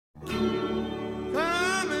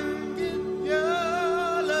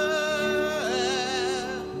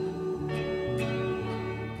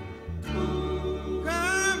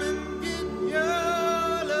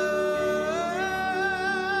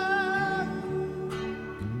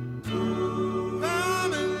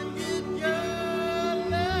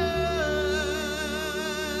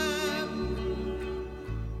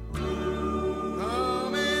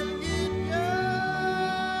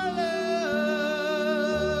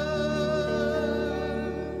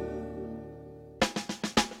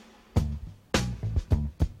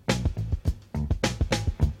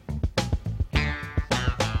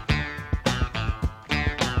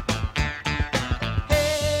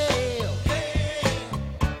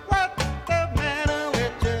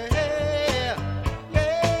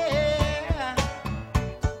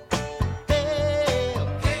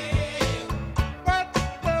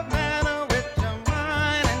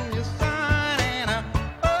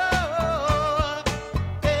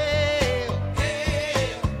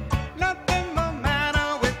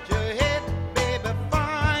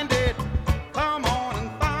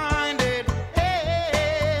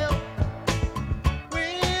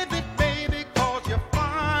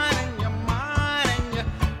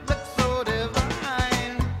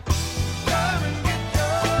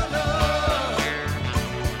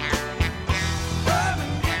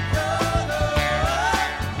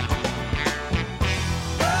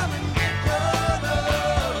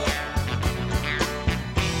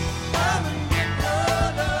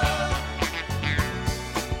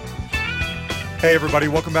Hey everybody,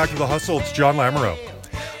 welcome back to The Hustle. It's John Lamoureux.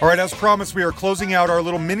 All right, as promised, we are closing out our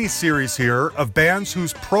little mini-series here of bands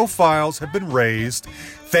whose profiles have been raised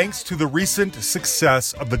thanks to the recent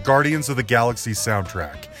success of the Guardians of the Galaxy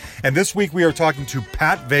soundtrack. And this week we are talking to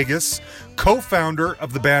Pat Vegas, co-founder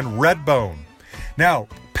of the band Redbone. Now,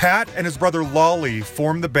 Pat and his brother Lolly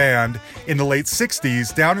formed the band in the late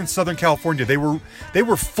 60s down in Southern California. They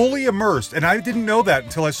were fully immersed, and I didn't know that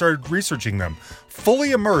until I started researching them.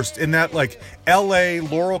 Fully immersed in that like LA,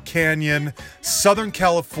 Laurel Canyon, Southern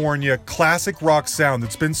California classic rock sound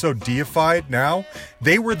that's been so deified now.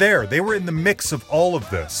 They were there. They were in the mix of all of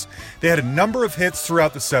this. They had a number of hits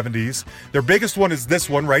throughout the 70s. Their biggest one is this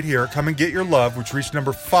one right here, Come and Get Your Love, which reached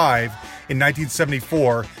number 5 in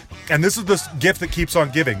 1974. And this is the gift that keeps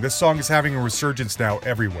on giving. This song is having a resurgence now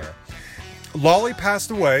everywhere. Lolly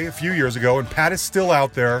passed away a few years ago, and Pat is still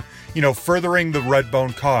out there, furthering the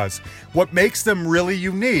Redbone cause. What makes them really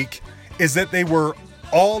unique is that they were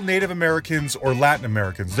all Native Americans or Latin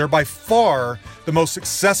Americans. They're by far the most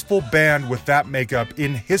successful band with that makeup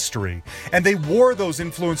in history. And they wore those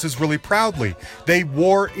influences really proudly. They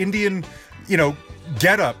wore Indian,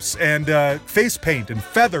 get-ups and face paint and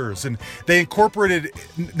feathers, and they incorporated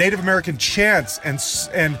Native American chants and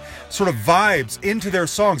sort of vibes into their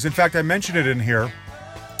songs. In fact, I mentioned it in here.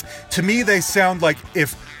 To me, they sound like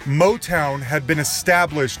if Motown had been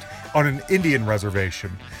established on an Indian reservation.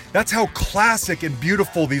 That's how classic and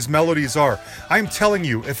beautiful these melodies are. I'm telling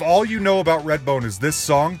you, if all you know about Redbone is this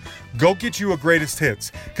song, go get you a greatest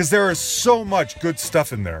hits, because there is so much good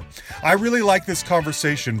stuff in there. I really like this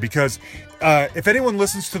conversation because if anyone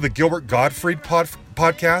listens to the Gilbert Gottfried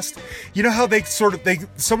podcast, you know how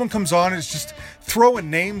someone comes on and is just throwing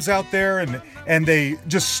names out there and they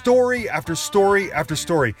just story after story after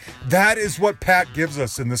story. That is what Pat gives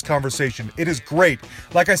us in this conversation. It is great.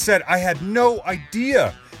 Like I said, I had no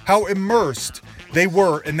idea how immersed they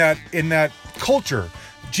were in that culture.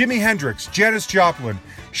 Jimi Hendrix, Janis Joplin,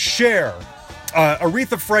 Cher,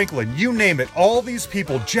 Aretha Franklin, you name it. All these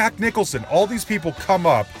people, Jack Nicholson, all these people come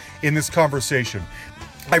up in this conversation.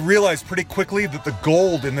 I realized pretty quickly that the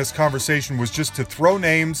gold in this conversation was just to throw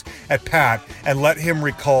names at Pat and let him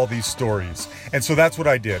recall these stories. And so that's what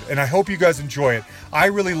I did. And I hope you guys enjoy it. I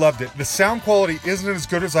really loved it. The sound quality isn't as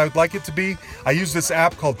good as I would like it to be. I use this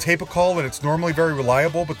app called Tape-A-Call, and it's normally very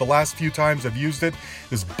reliable, but the last few times I've used it,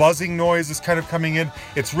 this buzzing noise is kind of coming in.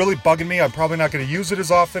 It's really bugging me. I'm probably not going to use it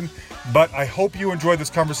as often, but I hope you enjoyed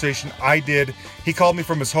this conversation. I did. He called me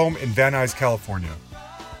from his home in Van Nuys, California.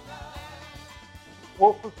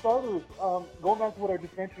 Well, for starters, going back to what I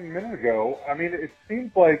just mentioned a minute ago, I mean, it seems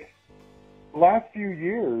like the last few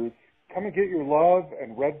years, Come and Get Your Love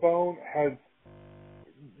and Redbone has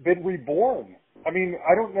been reborn. I mean,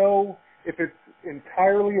 I don't know if it's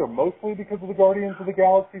entirely or mostly because of the Guardians of the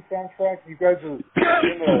Galaxy soundtrack. You guys are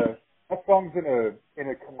that song's in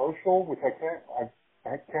a commercial, which I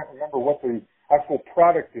can't remember what the actual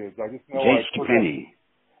product is. I just know Penny.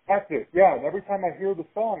 That's it. Yeah, and every time I hear the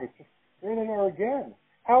song, it's just in there again.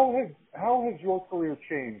 How has your career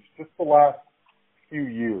changed just the last few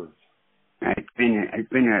years? It's been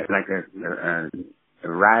a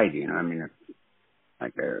ride, I mean,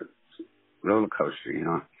 like a roller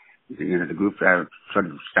coaster, The group sort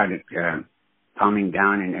of started calming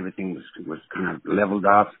down, and everything was kind of leveled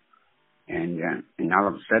off, and all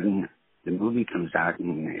of a sudden the movie comes out,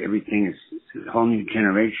 and everything is a whole new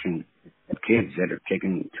generation of kids that are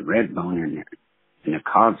taken to Redbone, and the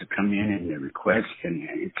calls that come in and the requests, and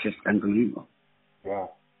it's just unbelievable. Yeah.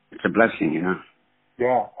 It's a blessing,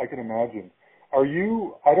 Yeah, I can imagine. I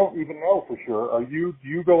don't even know for sure, do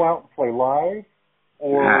you go out and play live?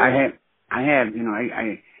 Or I have,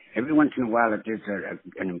 every once in a while if there's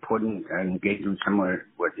an important engagement somewhere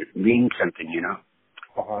where it means something,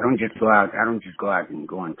 Uh-huh. I don't just go out and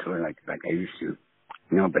go on tour like I used to.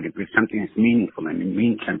 But if it's something that's meaningful and it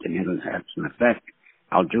means something, it'll have some effect,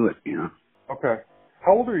 I'll do it, Okay.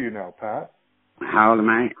 How old are you now, Pat? How old am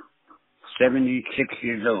I? 76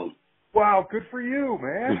 years old. Wow, good for you,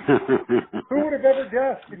 man. Who would have ever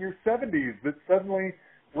guessed in your 70s that suddenly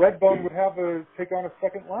Redbone would take on a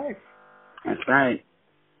second life? That's right.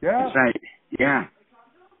 Yeah. That's right. Yeah.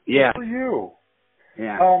 Yeah. Good for you.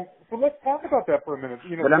 Yeah. So let's talk about that for a minute.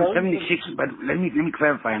 But I'm 76, but let me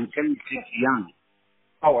clarify, I'm 76 young.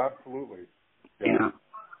 Oh, absolutely. Yeah.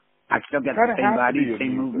 I still got the same body,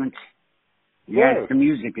 same movements. Yeah, it's the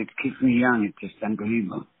music. It keeps me young. It's just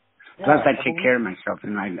unbelievable. Yeah, Plus, I take care of myself,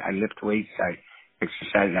 and I lift weights. I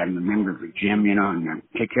exercise. I'm a member of the gym, and I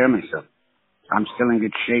take care of myself. I'm still in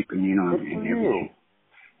good shape, and Good and for everything.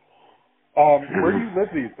 Where do you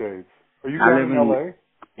live these days? Are you down in LA?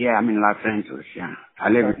 Yeah, I'm in Los Angeles. Yeah, I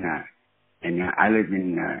live and I live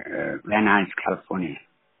in Van Nuys, California.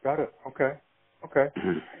 Got it. Okay. Okay.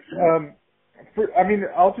 Uh-huh. I mean,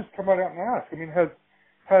 I'll just come right out and ask. I mean,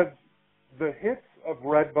 has the hits of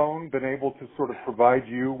Redbone been able to sort of provide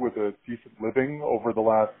you with a decent living over the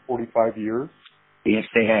last 45 years? Yes,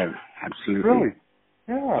 they have. Absolutely. Really?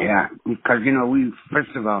 Yeah. Yeah, because,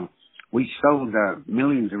 first of all, we sold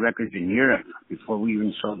millions of records in Europe before we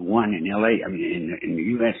even sold one in L.A., in the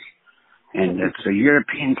U.S. And so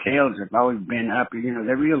European sales have always been up.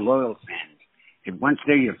 They're real loyal fans. If once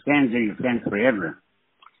they're your fans, they're your fans forever.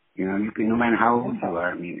 You can, no matter how old you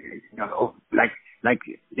are. Like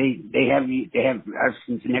they have us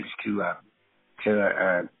next to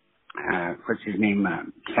what's his name,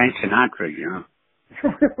 Frank Sinatra.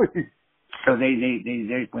 Really? So they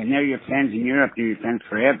when they're your fans in Europe, they're your fans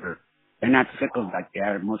forever. They're not fickle like they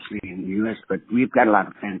are mostly in the U.S., but we've got a lot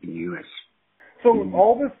of fans in the U.S. So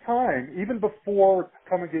all this time, even before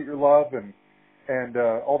Come and Get Your Love and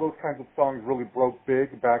all those kinds of songs really broke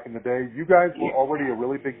big back in the day, you guys were already a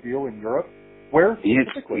really big deal in Europe? Where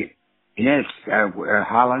specifically? Yes,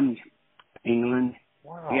 Holland, England.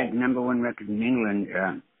 Wow. We had number one record in England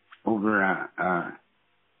over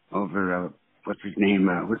what's his name?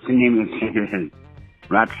 What's the name of the singer?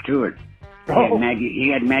 Rod Stewart. He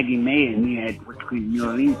had Maggie May, and we had Witch Queen New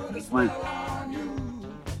Orleans.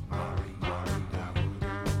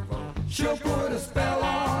 She'll put a spell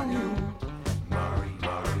on you.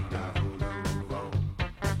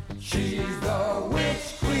 She's the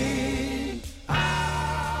witch queen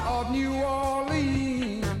of New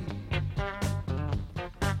Orleans.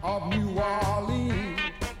 Of New Orleans.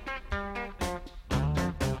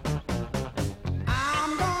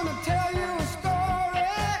 I'm gonna tell you a story,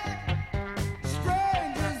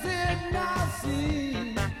 strangers did not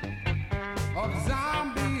see, of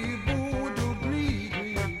zombie voodoo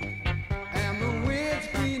greedy and the witch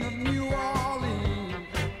queen of New Orleans.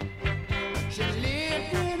 She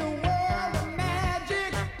lived in a world of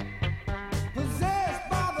magic, possessed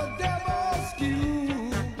by the devil's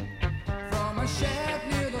skew. From a shack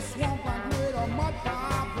near the swampland with a mud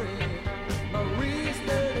pie bread, Marie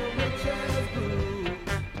stayed a witch as brew.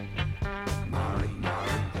 Marie,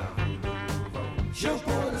 the voodoo, she'll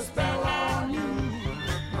put a spell on you.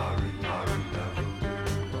 Marie, the voodoo,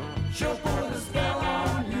 she'll put a spell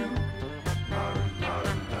on you.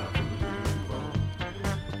 Marie, the voodoo,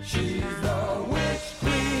 she's the witch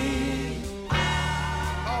queen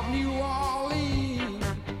of New Orleans.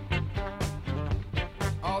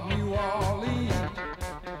 Of New Orleans.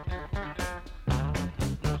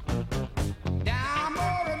 Down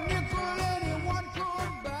more a nickel anyone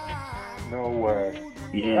could buy. No way.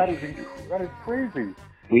 Yeah. That is crazy.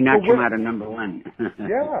 We knocked him out of number one.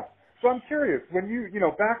 Yeah. So I'm curious, when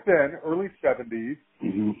back then, early 70s,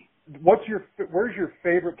 Mm-hmm. where's your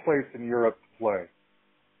favorite place in Europe to play?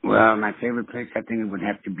 Well, my favorite place, I think it would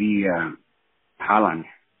have to be Holland.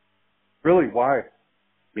 Really? Why?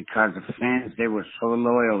 Because the fans, they were so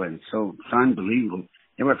loyal and so unbelievable.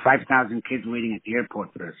 There were 5,000 kids waiting at the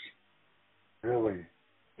airport for us. Really?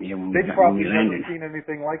 Yeah, when They'd we probably landed. never seen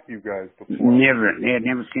anything like you guys before. Never. They had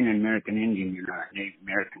never seen an American Indian, Native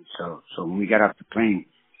American. So when we got off the plane,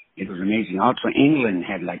 it was amazing. Also, England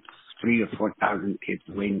had like 3,000 or 4,000 kids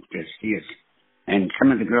waiting to see us. And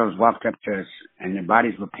some of the girls walked up to us, and their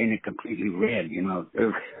bodies were painted completely red,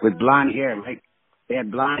 with blonde hair. Like, they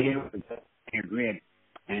had blonde hair with hair red.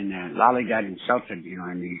 And Lolly got insulted,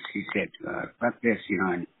 and he said, fuck this,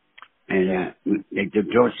 and they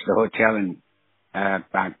drove us to the hotel, and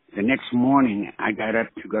about the next morning, I got up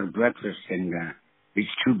to go to breakfast, and these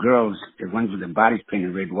two girls, the ones with their bodies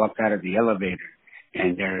painted red, walked out of the elevator,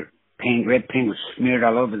 and their red paint was smeared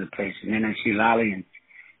all over the place. And then I see Lolly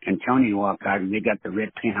and Tony walk out, and they got the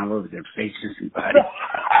red paint all over their faces and bodies.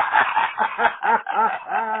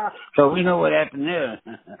 So we know what happened there.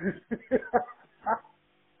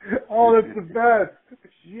 Oh, that's the best.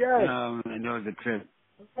 Yes. I know the trip.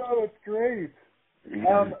 Oh, that's great.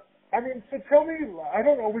 Yeah. So tell me, I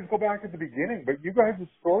don't always go back to the beginning, but you guys'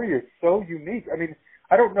 story is so unique.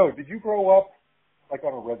 I don't know. Did you grow up like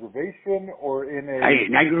on a reservation or in a?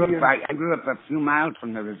 I grew up a few miles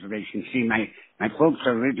from the reservation. See, my folks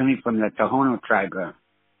are originally from the Tohono tribe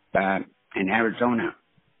in Arizona.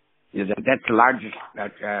 That's the largest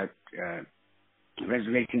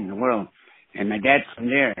reservation in the world. And my dad's from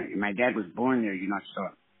there. My dad was born there, so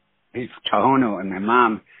he's Tohono, and my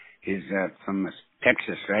mom is from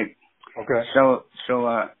Texas, right? Okay. So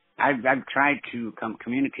I've tried to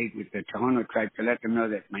communicate with the Tohono tribe to let them know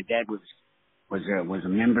that my dad was a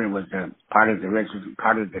member, was a part of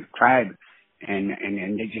the tribe, and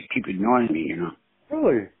they just keep ignoring me,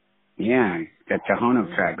 Really? Yeah, the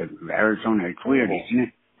Tohono tribe of Arizona. It's weird, isn't it?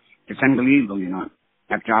 It's unbelievable, you know.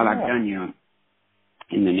 After all I've done, you know,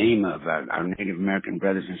 in the name of our Native American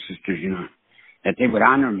brothers and sisters, you know, that they would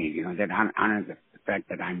honor me, you know, that honor the fact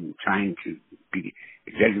that I'm trying to be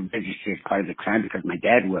registered as part of the tribe because my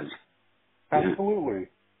dad was. Absolutely.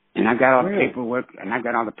 And I've got all the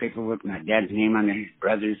paperwork, with my dad's name on it, his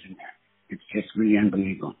brothers, and it's just really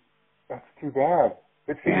unbelievable. That's too bad.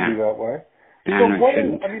 It shouldn't be that way. Yeah, so no, what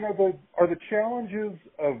is, I mean, are the challenges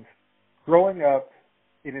of growing up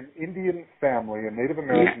in an Indian family, a Native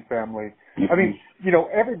American family? I mean, you know,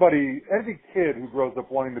 every kid who grows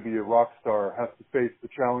up wanting to be a rock star has to face the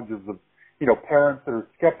challenges of, you know, parents that are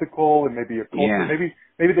skeptical and maybe a culture.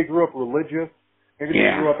 Maybe they grew up religious. Maybe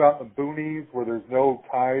they grew up out in the boonies where there's no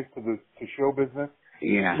ties to show business.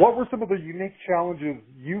 Yeah. What were some of the unique challenges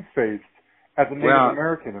you faced as a Native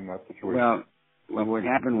American in that situation? Well, what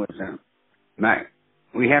happened was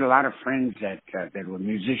we had a lot of friends that were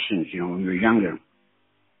musicians, you know, when we were younger.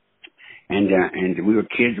 And we were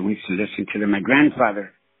kids and we used to listen to them. My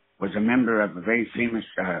grandfather was a member of a very famous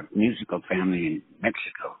musical family in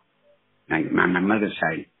Mexico, on my mother's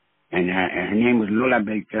side. And her name was Lola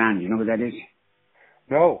Beltran. You know who that is?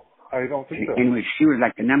 No, I don't think so. Anyway, she was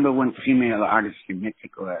like the number one female artist in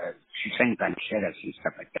Mexico. She sang rancheras and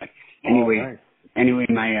stuff like that. Anyway,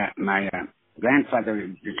 my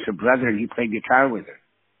grandfather, her brother, he played guitar with her.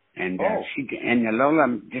 And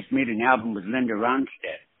Lola just made an album with Linda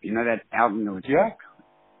Ronstadt. You know that album that was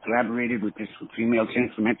collaborated with this female singer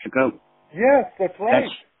from Mexico? Yes, that's right.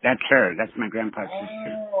 That's her. That's my grandpa's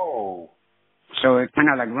sister. Oh. So it kind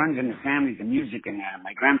of like runs in the family, the music. And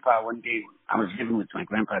my grandpa, one day, I was living with my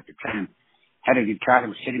grandpa at the time, had a guitar that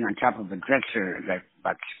was sitting on top of a dresser, like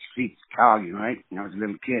about 6 feet tall, you know, right? And I was a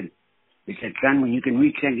little kid. He said, son, when you can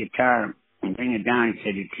reach that guitar and bring it down, he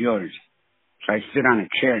said, it's yours. So I stood on a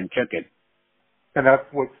chair and took it. And that's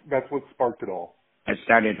what sparked it all. I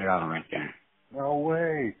started it all right there. No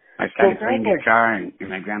way. I started playing guitar, and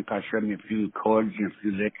my grandpa showed me a few chords and a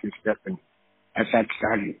few licks and stuff, and that's how it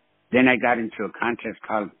started. Then I got into a contest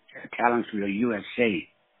called Talents Wheel USA.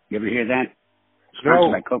 You ever hear that?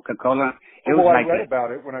 Sponsored by Coca-Cola. I read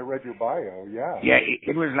about it when I read your bio, yeah. Yeah,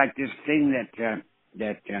 it was like this thing that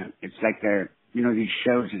it's like you know, these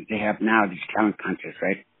shows that they have now, these talent contests,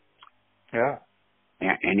 right? Yeah.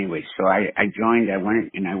 Yeah, anyway, so I joined, I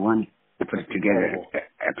won. I put together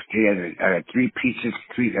 3 pieces,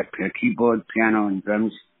 a keyboard, piano, and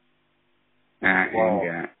drums.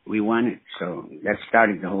 And we won it. So that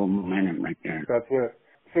started the whole momentum right there. That's it.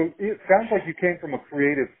 So it sounds like you came from a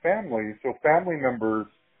creative family. So family members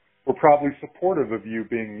were probably supportive of you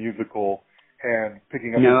being musical and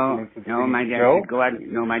picking up influences. No, my dad said go out.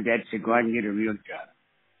 No, my dad said go out and get a real job.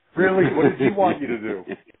 Really? What did he want you to do?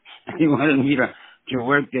 He wanted me to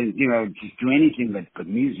work and, you know, just do anything but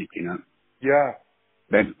music, you know. Yeah.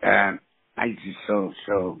 But I just so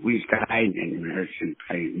we used to hide and rehearse and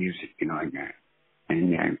play music, you know,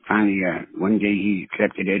 and finally one day he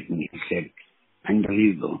accepted it and he said,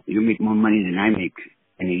 unbelievable, you make more money than I make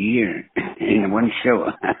in a year in one show.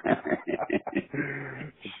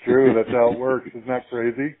 It's true, that's how it works. Isn't that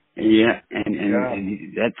crazy? Yeah, and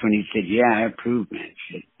that's when he said, yeah, I approve, man.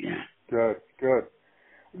 Shit, yeah. Good.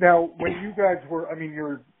 Now, when you guys were, I mean,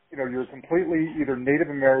 you're completely either Native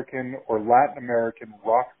American or Latin American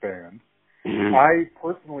rock band. Mm-hmm. I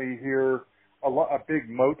personally hear a big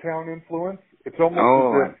Motown influence. It's almost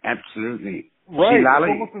as if, absolutely. Right. It's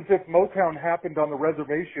almost as if Motown happened on the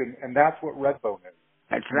reservation, and that's what Redbone is.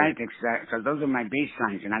 That's right. So those are my bass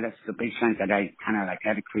lines, and that's the bass lines that I kind of like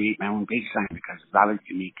had to create my own bass line because of Lala's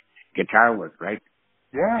unique guitar work, right?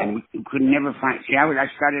 Yeah. And we could never find. See, I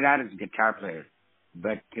started out as a guitar player,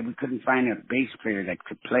 but we couldn't find a bass player that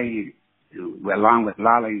could play along with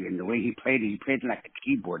Lolly. And the way he played like a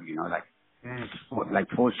keyboard, you know, like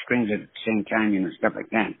 4 strings at the same time, you know, stuff like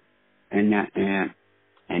that.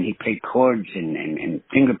 And he played chords and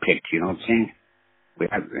finger picked, you know what I'm saying,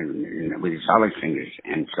 with his solid fingers.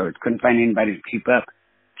 And so it couldn't find anybody to keep up.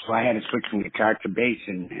 So I had to switch from guitar to bass,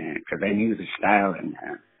 and because I knew the style, and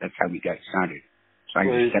that's how we got started. So I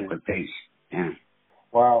just stuck with bass. Yeah.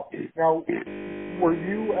 Wow. Now, were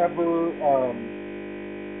you ever,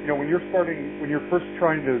 you know, when you're first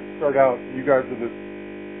trying to start out, you guys are this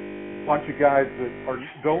bunch of guys that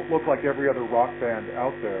don't look like every other rock band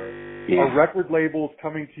out there. Yeah. Are record labels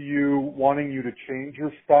coming to you wanting you to change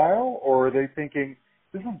your style, or are they thinking,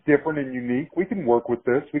 this is different and unique, we can work with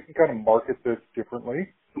this, we can kind of market this differently?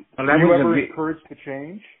 Well, were you ever encouraged to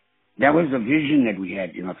change? That was the vision that we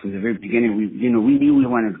had, you know, from the very beginning. We knew we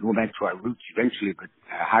wanted to go back to our roots eventually, but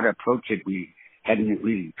how to approach it, we hadn't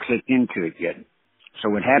really clicked into it yet. So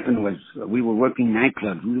what happened was we were working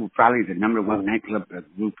nightclubs. We were probably the number one nightclub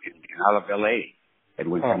group in all of L.A. at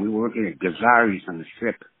one time. We were working at Gazzari's on the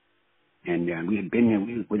Strip. And we had been there,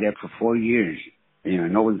 we were there for 4 years. You know,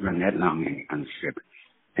 no one's been that long on the Strip.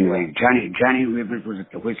 Anyway, Johnny Rivers was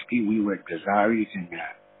at the Whiskey. We were at Gazzari's, and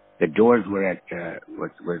the Doors were at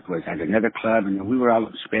was at another club, and we were all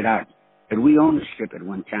spread out. But we owned the Strip at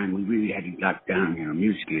one time. We really had it locked down, you know,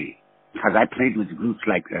 musically. Because I played with groups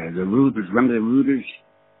like the Rooters. Remember the Rooters?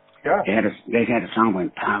 Yeah. They had a song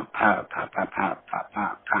going pow pow pow pow pow pow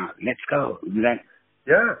pow pow. Let's go. Remember that?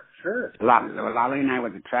 Yeah, sure. Lolly and I were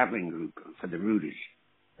the traveling group for the Rooters.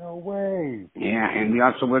 No way. Yeah, and we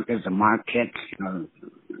also worked as the Marquettes, you know,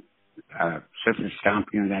 Surface Stomp,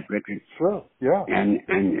 you know, that record. Sure, yeah.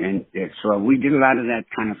 And so we did a lot of that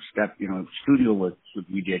kind of stuff, you know, studio work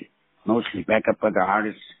we did, mostly back up other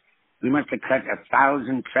artists. We must have cut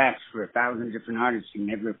 1,000 tracks for 1,000 different artists. We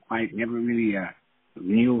never really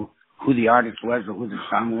knew who the artist was or who the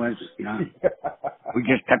song was, you know. We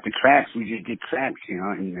just cut the tracks. We just did tracks, you know,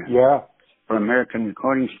 and for American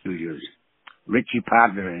recording studios. Richie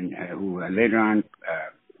Podler, and who later on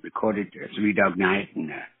recorded Three Dog Night and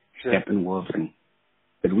Steppenwolf,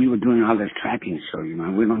 but we were doing all this tracking, so you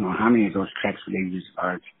know we don't know how many of those tracks they used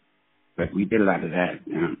art, but we did a lot of that.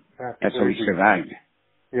 You know. That's how we survived.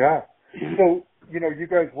 Yeah. So you know, you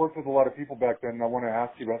guys worked with a lot of people back then, and I want to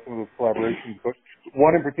ask you about some of those collaborations. But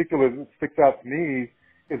one in particular that sticks out to me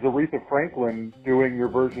is Aretha Franklin doing your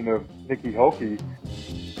version of Nikki Helke.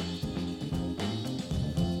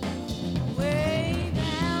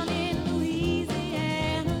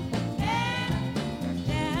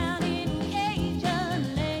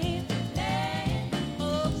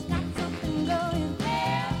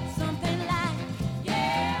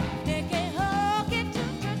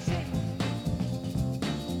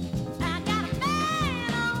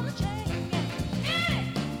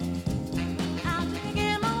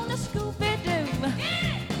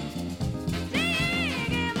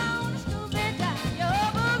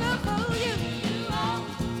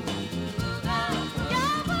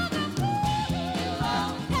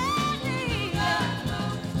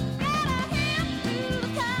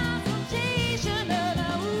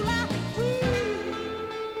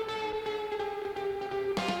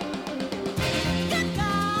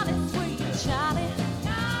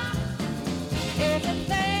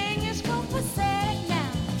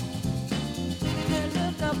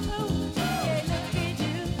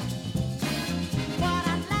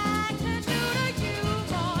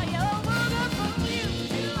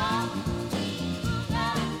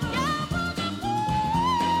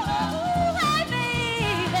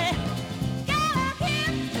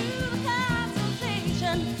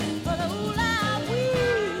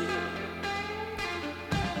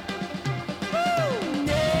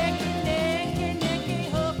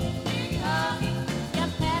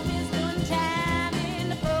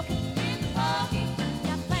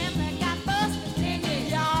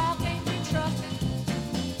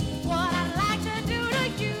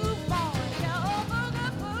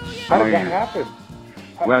 How did that happen?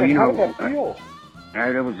 Well, you know, how did that feel?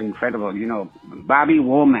 It was incredible. You know, Bobby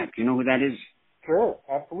Womack, you know who that is? Sure,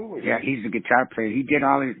 absolutely. Yeah, he's the guitar player. He did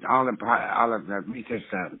all of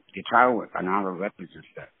Aretha's guitar work on all the records and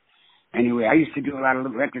stuff. Anyway, I used to do a lot of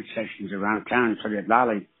record sessions around town, so did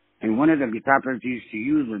Lolly. And one of the guitar players he used to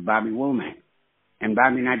use was Bobby Womack. And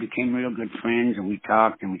Bobby and I became real good friends, and we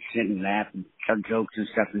talked, and we sit and laugh and tell jokes and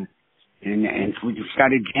stuff. And so we just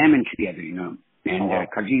started jamming together, you know. And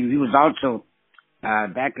because he was also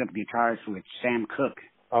backup guitarist with Sam Cooke.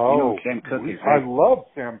 Oh, you know who Sam Cooke is, I right? love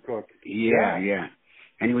Sam Cooke. Yeah.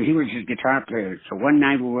 Anyway, he was his guitar player. So one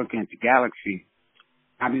night we're working at the Galaxy.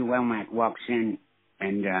 Bobby Womack walks in,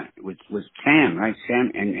 and with Sam, right?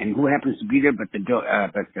 Sam, and who happens to be there but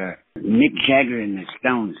Mick Jagger and the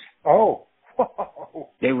Stones. Oh.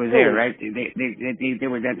 They were there, right? They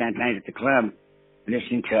were there that night at the club,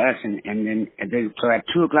 listening to us, and so at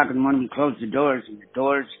 2:00 in the morning we closed the doors, and the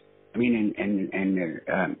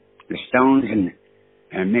Stones and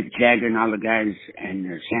Mick Jagger and all the guys and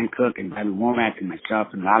Sam Cooke and Bobby Womack and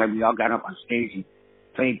myself and Lolly, we all got up on stage and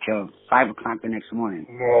played till 5:00 the next morning.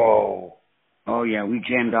 No. Oh yeah, we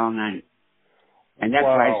jammed all night, and that's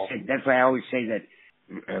why I always say that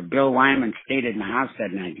Bill Wyman stayed at my house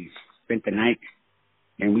that night. He spent the night,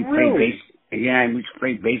 and we played bass. Yeah, and we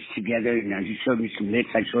played bass together. And he showed me some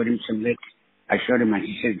licks. I showed him some licks. I showed him.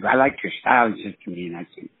 He said, "I like your style." He said to me, and I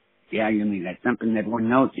said, "Yeah, you mean that's something that one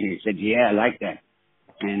notes?" And he said, "Yeah, I like that."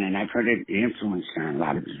 And I've heard it influenced on a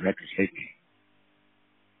lot of his records lately.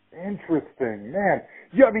 Interesting, man.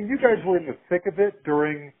 Yeah, I mean, you guys were in the thick of it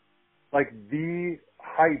during, like, the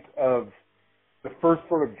height of the first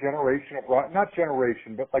sort of generation of rock, not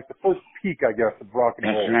generation, but like the first peak, I guess, of rock and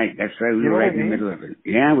roll. That's right. We were right in the middle of it.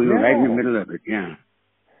 Yeah, we were right in the middle of it, yeah.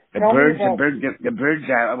 The birds.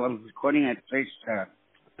 I was recording at a place,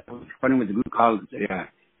 I was recording with a group called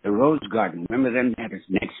the Rose Garden. Remember them? They had this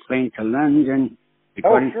Next Plane to London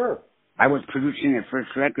recording. Oh, sure. I was producing their first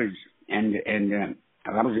records, and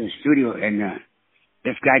I was in the studio, and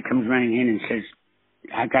this guy comes running in and says,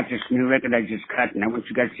 I got this new record I just cut, and I want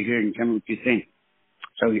you guys to hear it and tell me what you think.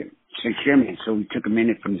 So he said, sure, man. So we took a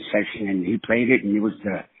minute from the session, and he played it, and it was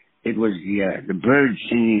the birds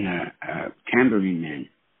singing Tambourine Man.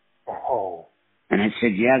 Oh. And I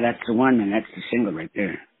said, yeah, that's the one, man. That's the single right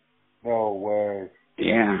there. No way.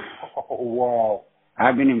 Yeah. Oh, wow.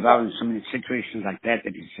 I've been involved in so many situations like that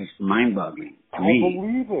it's just mind-boggling to me. I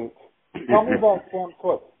believe it. Tell me about Sam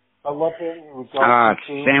Cooke. I love him.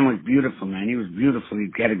 Sam was beautiful, man. He was beautiful. He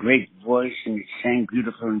had a great voice, and he sang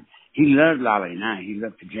beautiful. And he loved Lolly and I. He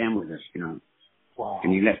loved to jam with us, you know. Wow.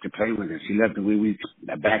 And he loved to play with us. He loved the way we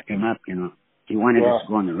backed him up, you know. He wanted us to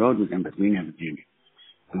go on the road with him, but we never did.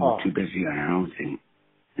 We were too busy on our own thing.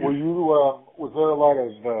 Were you, was there a lot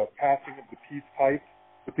of passing of the peace pipe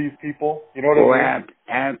with these people? You know what I mean?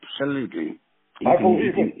 Absolutely. I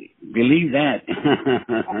believe it. Believe that.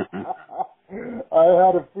 I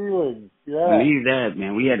had a feeling, yeah. Believe that,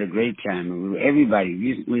 man. We had a great time.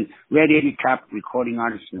 Everybody, we had 80 top recording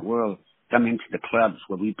artists in the world come into the clubs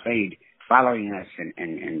where we played, following us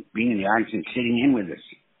and being in the audience and sitting in with us.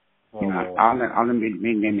 You know, all the big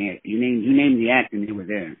name, you name the act and they were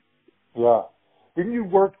there. Yeah. Didn't you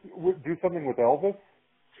do something with Elvis?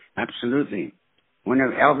 Absolutely. When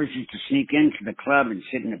Elvis used to sneak into the club and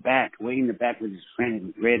sit in the back, way in the back with his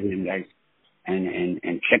friend Red and guys,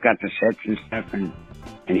 and check out the sets and stuff. And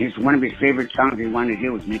one of his favorite songs he wanted to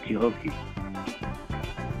hear was Mickey Hokey.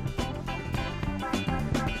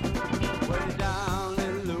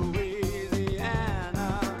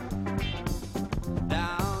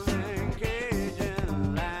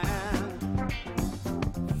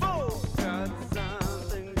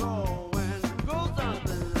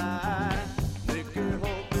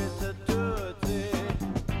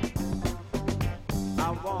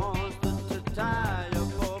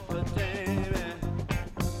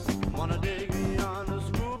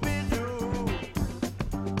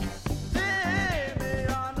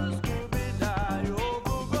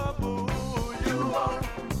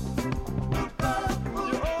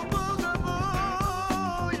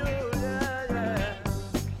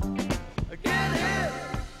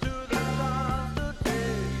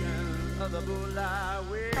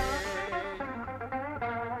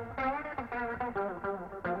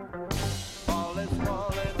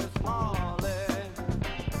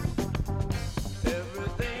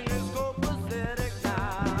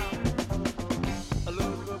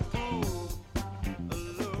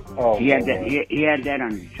 Oh, he had that. He had that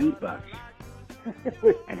on his jukebox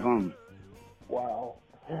at home. Wow.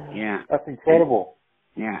 Yeah. That's incredible.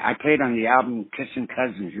 Yeah, I played on the album Kissin'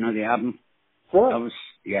 Cousins. You know the album? Sure.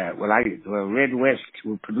 Red West,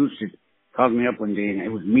 who produced it, called me up one day, and it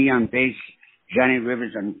was me on bass, Johnny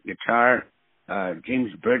Rivers on guitar,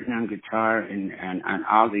 James Burton on guitar, and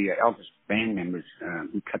all the Elvis band members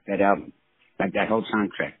who cut that album, like that whole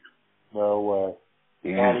soundtrack. No way.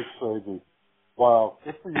 Yeah. That is crazy. Wow.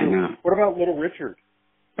 Good for you. I know. What about Little Richard?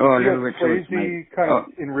 Oh, Little Richard crazy kind of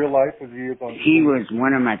in real life as he is on He was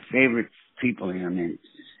one of my favorite people. I mean,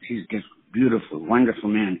 he's just beautiful, wonderful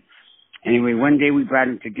man. Anyway, one day we brought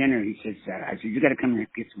him to dinner. He says, I said, you got to come and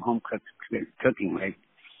get some home cooking, right?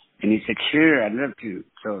 And he said, sure, I'd love to.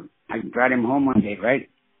 So I brought him home one day, right?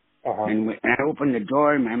 Uh-huh. And I opened the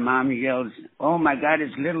door, and my mom yells, oh, my God,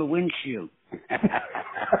 it's Little Windshield.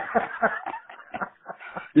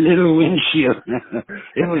 Little Windshield.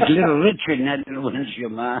 It was Little Richard, not Little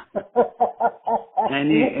Windshield, Ma. And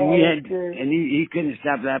he couldn't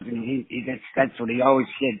stop laughing. That's what he always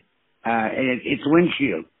said. It's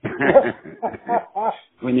Windshield.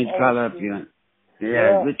 When he'd call up, you know.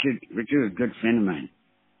 Yeah, Richard was a good friend of mine.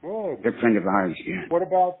 Good friend of ours, yeah. What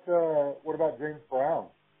about James Brown?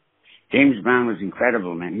 James Brown was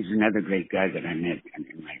incredible, man. He's another great guy that I met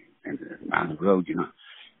on the road, you know.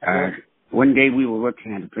 One day we were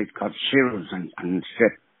working at a place called Shiro's on the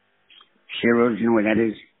strip. Shiro's, you know where that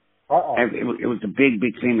is? It was a big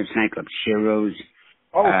famous nightclub, Shiro's.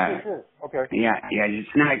 Oh, sure. Okay. Yeah.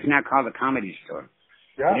 It's not called a Comedy Store.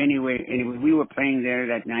 Yeah. But anyway, we were playing there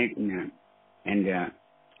that night, and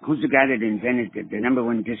who's the guy that invented the number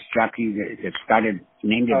one disc jockey that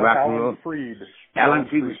named it rock and roll? Alan Freed. Alan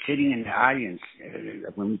Freed was sitting in the audience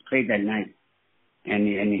when we played that night, and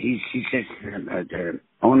he says to the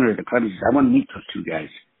owner of the club, he says, I want to meet those two guys.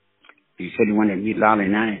 he said he wanted to meet Lolly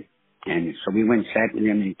and I. And so we went and sat with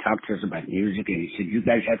him, and he talked to us about music, and he said, you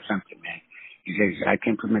guys have something, man. He says, I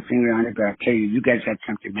can't put my finger on it, but I'll tell you, you guys have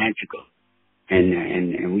something magical.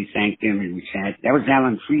 And we thanked him, and we sat. That was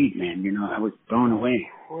Alan Freed, man. You know, I was blown away.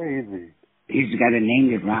 Crazy. He's the guy that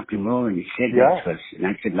named it rock and roll, and he said that to us. And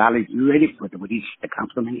I said, Lolly, you ready for the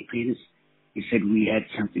compliment he paid us? He said, we had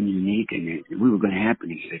something unique, and we were going to happen.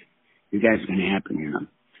 He said, you guys are going to happen, you know.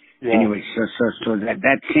 Yeah. Anyway, so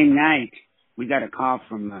that same night, we got a call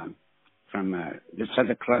from this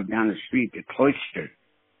other club down the street, the Cloister,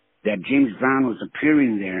 that James Brown was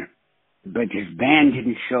appearing there, but his band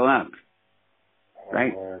didn't show up.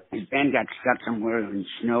 Right? His band got stuck somewhere in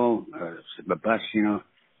snow, a bus, you know.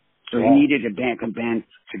 So he needed a backup band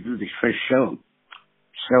to do this first show.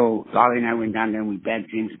 So Lolly and I went down there and we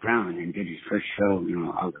bagged James Brown and did his first show, you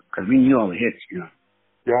know, because we knew all the hits, you know.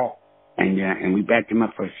 Yeah. And we backed him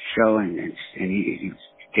up for a show, and he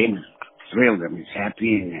James thrilled. He was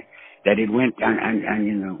happy, and that it went on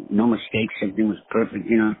you know, no mistakes, everything was perfect,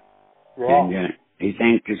 you know. Yeah. And he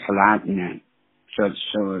thanked us a lot, and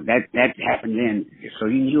so that happened then. So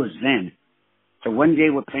he knew us then. So one day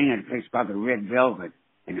we're playing at a place called the Red Velvet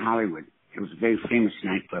in Hollywood. It was a very famous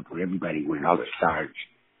nightclub where everybody went, all the stars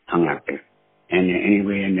hung out there. And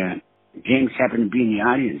anyway, James happened to be in the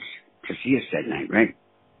audience to see us that night, right?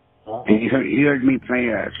 And he heard me play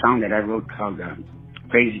a song that I wrote called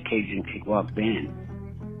Crazy Cajun Cakewalk Band.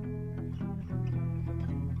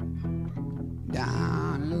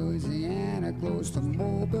 Down Louisiana, close to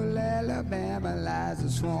Mobile, Alabama, lies a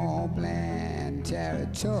swampland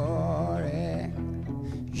territory.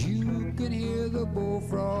 You can hear the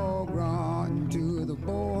bullfrog run to the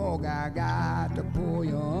bog. I got to pull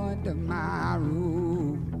you under my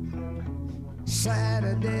roof.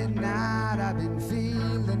 Saturday night, I've been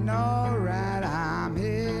feeling alright. I'm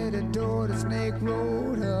headed toward the Snake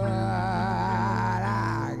Road Hut.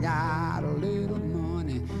 I got a little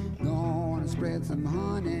money, gonna spread some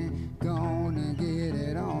honey, gonna get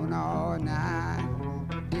it on all night.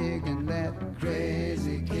 Digging that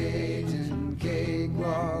crazy Cajun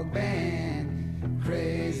cakewalk band,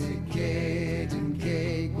 crazy Cajun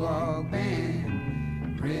cakewalk band.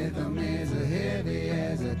 Rhythm is as heavy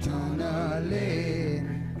as a ton of lead.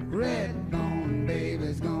 Redbone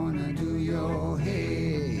baby's gonna do your head.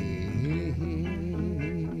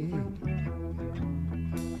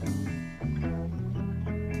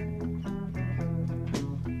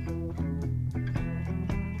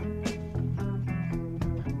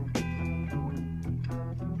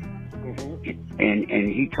 And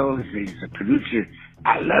he told us, he's a producer,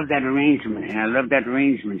 I love that arrangement, and I love that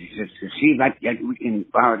arrangement. He says, to see if we can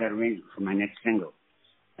borrow that arrangement for my next single.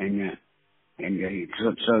 So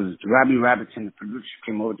Robbie Robertson, the producer,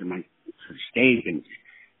 came over to my stage and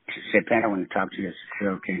said, Pat, I want to talk to you. I said,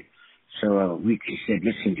 okay. So he said,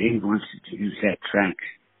 listen, James wants to use that track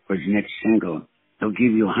for his next single. They'll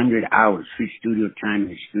give you 100 hours free studio time in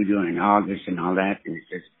the studio and all this and all that. And he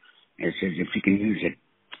says if you can use it.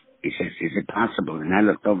 He says, is it possible? And I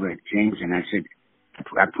looked over at James and I said,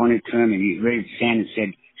 I pointed to him and he raised his hand and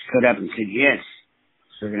stood up and said, yes.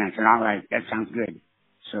 So then I said, all right, that sounds good.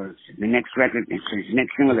 So the next record, his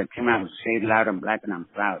next single that came out was Say It Loud, I'm Black and I'm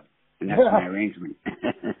Proud. And that's my arrangement.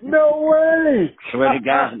 No way! Swear to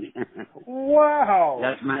God. Wow!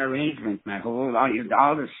 That's my arrangement, my whole, all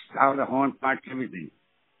the horn parts, everything.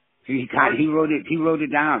 He wrote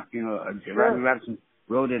it out, you know, Robbie Robinson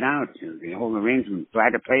wrote it out, the whole arrangement. So I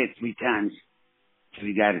had to play it 3 times till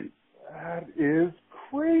he got it. That is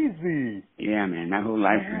crazy. Yeah, man, my whole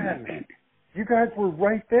life was like that. You guys were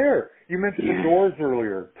right there. You mentioned the Doors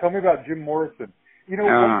earlier. Tell me about Jim Morrison. You know,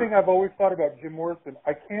 one thing I've always thought about Jim Morrison,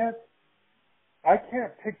 I can't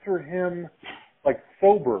picture him like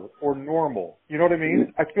sober or normal. You know what I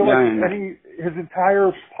mean? I feel like his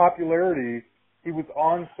entire popularity, he was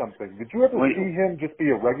on something. Did you ever see him just be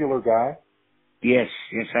a regular guy? Yes,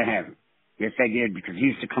 I have. Yes, I did, because he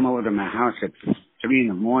used to come over to my house at 3 in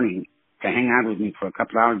the morning to hang out with me for a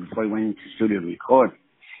couple hours before he went into the studio to record.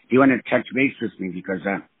 He wanted to touch base with me because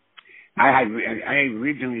I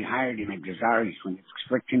originally hired him at Gazzari's when he was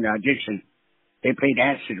expecting the audition. They played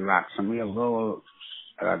acid rock, some real low,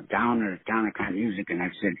 downer kind of music, and I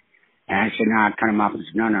said, no, I'd cut him off. He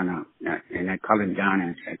said, no. And I called him down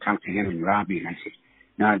and I talked to him and Robbie, and I said,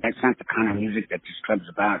 no, that's not the kind of music that this club's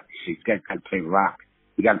about. He said, you got to play rock.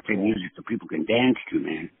 You got to play music that people can dance to,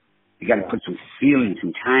 man. You got to put some feeling,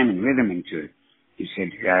 some time and rhythm into it. He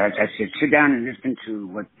said, I said, sit down and listen to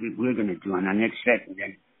what we're going to do on our next set. And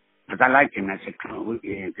then, because I liked him, I said, come on,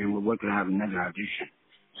 then we're working out another audition.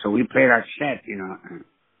 So we played our set, you know,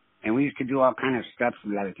 And we used to do all kind of stuff,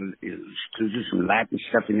 like to do some Latin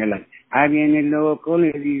stuff, and they're like, "I viene loco,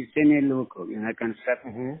 le dicen loco," you know, that kind of stuff.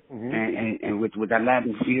 And with that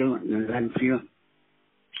Latin feel.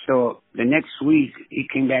 So the next week, he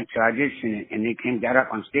came back to audition, and they got up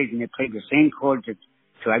on stage, and they played the same chords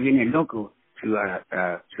to "I viene loco"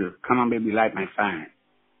 to "Come on, baby, light my fire."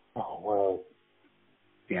 Oh wow.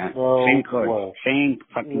 Yeah, No, same chords, wow. same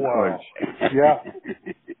fucking chords. Yeah.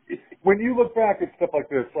 When you look back at stuff like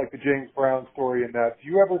this, like the James Brown story and that, do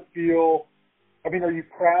you ever feel, I mean, are you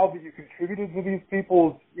proud that you contributed to these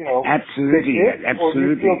people's, you know, Absolutely, hits, absolutely.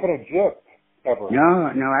 or do you feel kind of gypped ever? No,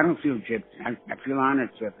 I don't feel gypped. I feel honored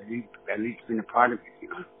to have at least been a part of it, you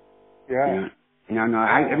know. Yeah. No,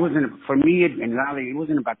 it wasn't, for me and Lolly, it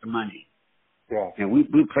wasn't about the money. Yeah. And we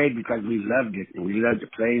played because we loved it, and we loved to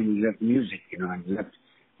play, and we loved music, you know, and we loved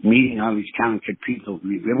meeting all these talented people.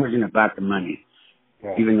 It wasn't about the money.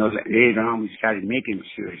 Yeah. Even though later on we started making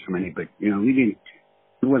serious money, but, you know,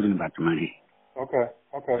 it wasn't about the money. Okay.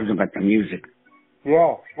 It was about the music.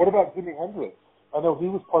 Yeah. What about Jimi Hendrix? I know he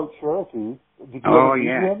was part Cherokee. Did you ever meet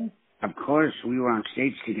him? Of course, we were on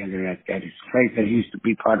stage together at his place that he used to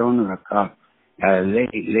be part owner of called, what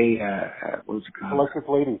was it called? Electric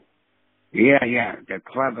Lady. Yeah, the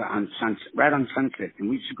club right on Sunset, and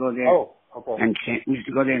we used to go there. Oh, okay. And we used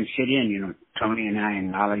to go there and sit in, you know, Tony and I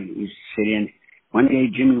and Ollie used to sit in. One day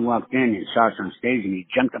Jimmy walked in and saw us on stage, and he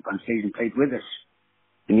jumped up on stage and played with us.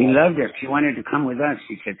 And he loved us. He wanted to come with us.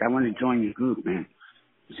 He said, "I want to join your group, man."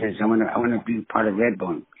 He says, I want to be part of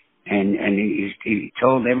Redbone. And he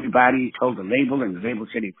told everybody, he told the label, and the label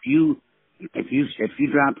said, if you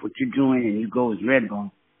drop what you're doing and you go with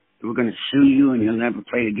Redbone, we're going to sue you and you'll never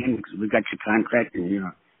play again because we got your contract. And, you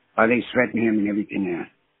know, they threatened him and everything there.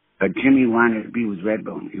 But Jimmy wanted to be with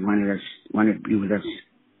Redbone. He wanted to be with us.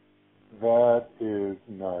 That is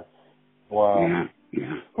nuts. Wow.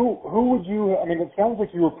 Yeah. Who would you, I mean, it sounds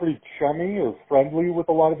like you were pretty chummy or friendly with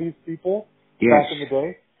a lot of these people Yes. back in the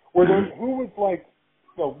day. Who was like,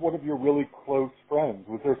 you know, one of your really close friends?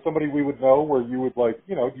 Was there somebody we would know where you would like,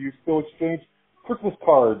 you know, do you still exchange Christmas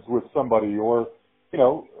cards with somebody, or, you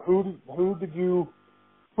know, who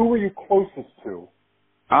were you closest to?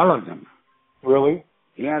 All of them. Really?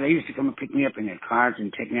 Yeah, they used to come and pick me up in their cars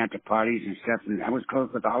and take me out to parties and stuff, and I was close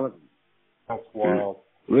with all of them. That's wild.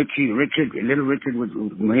 Little Richard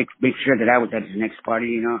would make sure that I was at his next party,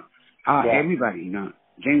 you know. Everybody, you know.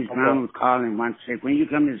 James Brown would call and want to say, when you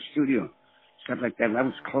come to the studio, stuff like that. I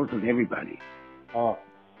was close with everybody.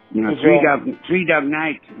 You know, Three Dog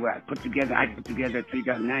Nights. Well, I put together Three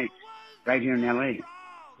Dog Nights right here in L.A.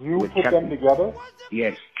 You put them together?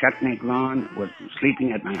 Yes. Chuck McLawn was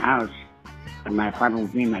sleeping at my house in my apartment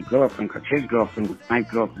with me and my girlfriend, because his girlfriend was my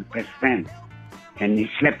girlfriend's best friend. And he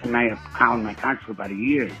slept on my couch for about a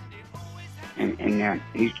year. And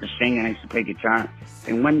he used to sing and I used to play guitar.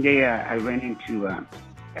 And one day I ran into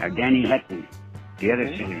Danny Hetman, the other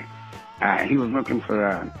singer. He was working for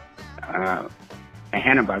a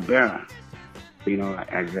Hanna-Barbera, you know,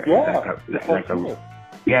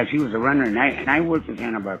 yes, he was a runner, and I worked with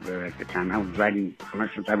Hanna-Barbera at the time. I was writing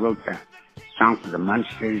commercials. I wrote songs for the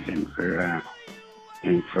Munsters and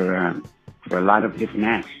for a lot of different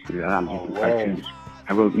acts, a lot of different cartoons.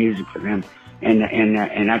 I wrote music for them,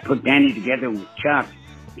 and I put Danny together with Chuck,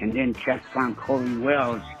 and then Chuck found Corey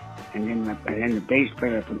Wells, and then the bass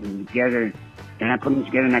player, I put them together. And I put them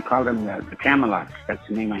together and I called them the Camelots. That's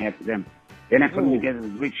the name I had for them. Then I put them together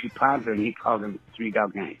with Richie Podler and he called them Three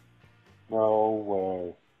Dog Night. No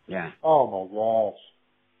way. Yeah. Oh my gosh.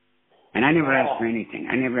 And I never asked for anything.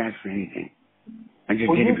 I just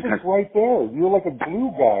did it because... Just right there. You're like a glue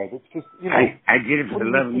guy that's just, you know... I did it for the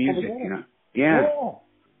love of music, you know. Yeah.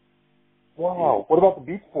 Wow. What about the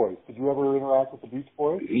Beach Boys? Did you ever interact with the Beach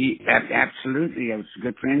Boys? Absolutely. I was a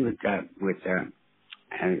good friend with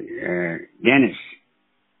Dennis.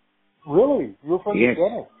 Really? You were friends with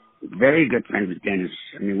Dennis? Very good friend with Dennis.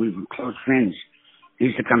 I mean, we were close friends. He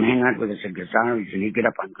used to come hang out with us at Gazzari's, and he'd get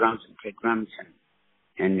up on drums and play drums,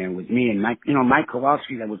 and with me and Mike, you know, Mike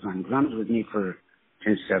Kowalski, that was on drums with me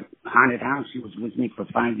since Haunted House. He was with me for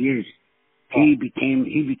 5 years. He became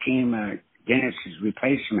Dennis's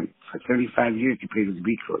replacement for 35 years. He played with the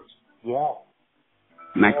Beach Boys. Yeah.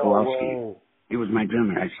 Mike Kowalski. He was my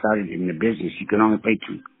drummer. I started in the business. He could only play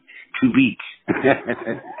two beats.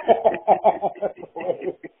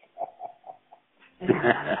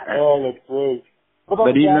 Oh, that's great.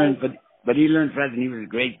 But he learned fast, and he was a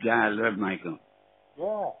great guy. I love Michael.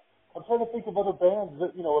 Yeah. I'm trying to think of other bands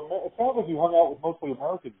that, you know, it sounds like you hung out with mostly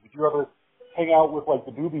Americans. Did you ever hang out with, like,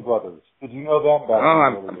 the Doobie Brothers? Did you know them back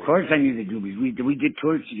then? Of course I knew the Doobies. We did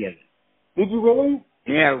tours together. Did you really?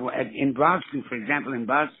 Yeah, in Boston, for example,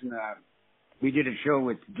 we did a show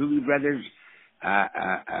with Doobie Brothers,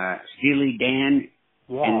 Steely Dan,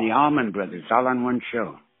 and the Allman Brothers, all on one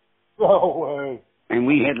show. No way. And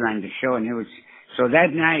we headlined the show, and it was so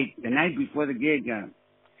that night, the night before the gig,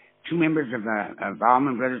 two members of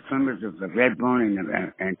Allman Brothers, two members of Redbone,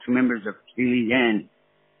 and two members of Steely Dan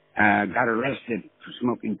got arrested for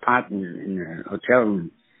smoking pot in the hotel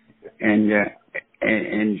room,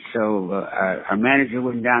 and so our manager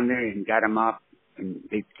went down there and got them off, and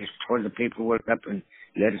they just tore the paperwork up and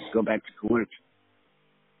let us go back to work.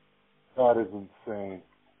 That is insane.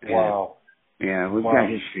 Yeah. Wow. Yeah, we've got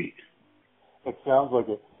history. It sounds like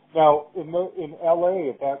it. Now, in L.A.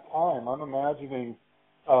 at that time, I'm imagining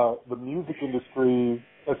the music industry,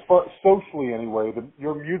 as far socially anyway,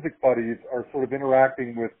 your music buddies are sort of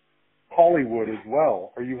interacting with Hollywood as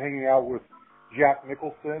well. Are you hanging out with Jack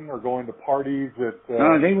Nicholson or going to parties at?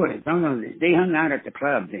 No, they were. No, they hung out at the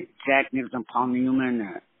club. Jack Nicholson, Paul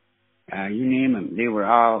Newman, you name them. They were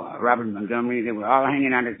all Robert Montgomery. They were all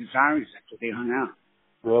hanging out at the Sorry. That's where they hung out.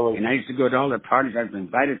 Really? And I used to go to all the parties. I was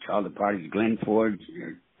invited to all the parties. Glenn Ford,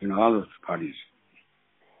 all those parties.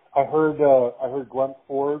 I heard Glenn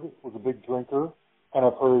Ford was a big drinker, and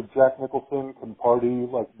I've heard Jack Nicholson can party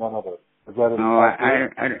like none other. Is that no,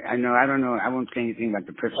 I know. I don't know. I won't say anything about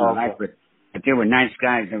the personal life, but they were nice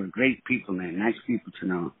guys. They were great people, man. Nice people to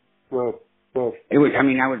know. Good. It was. I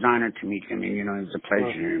mean, I was honored to meet them. It was a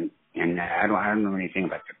pleasure, and I don't know anything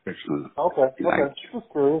about the personal. Okay.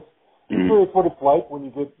 Just curious. I'm curious what it's like when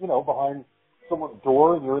you get, behind someone's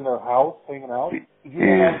door and you're in their house hanging out. Did you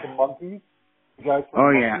hang out with the Monkeys? The guys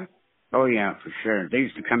from the Monkeys? Oh yeah, for sure. They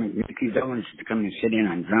used to come. Mickey Dolenz used to come and sit in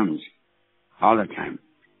on drums all the time.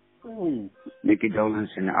 Really? Mickey Dolenz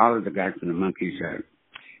and all of the guys from the Monkeys.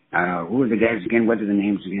 Who were the guys again? What are the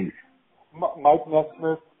names again? Mike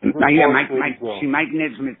Nesmith. Mike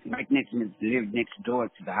Nesmith lived next door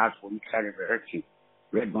to the house where we started rehearsing.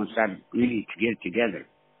 Redbone started really to get together.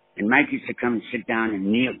 And Mike used to come and sit down, and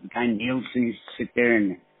the guy Nielsen used to sit there,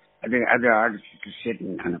 and other artists used to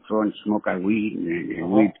sit on the floor and smoke our weed,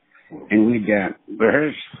 and we'd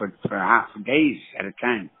rehearse for days at a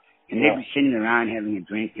time. And they'd be sitting around having a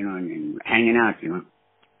drink, and hanging out,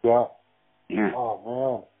 Yeah. Yeah. Oh,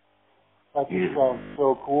 man. That just sounds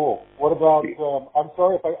so cool. What about, I'm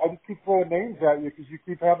sorry if I just keep throwing names at you because you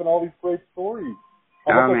keep having all these great stories.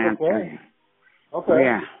 Man. Okay.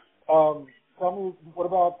 Yeah. Tell me, what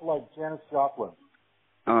about, like, Janis Joplin?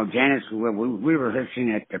 Oh, Janis, we were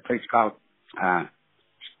rehearsing at a place called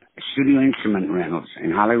Studio Instrument Rentals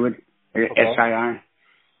in Hollywood, SIR.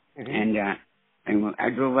 Mm-hmm. And I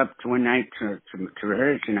drove up to one night to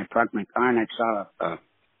rehearse, and I parked my car, and I saw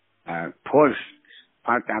a Porsche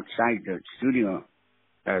parked outside the studio,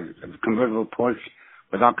 a convertible Porsche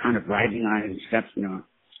with all kind of writing on it and stuff,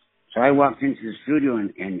 So I walked into the studio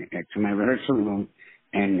and to my rehearsal room,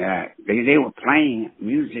 and they were playing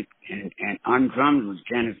music, and on drums was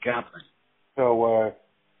Janis Joplin. So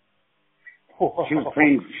she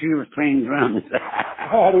was playing drums.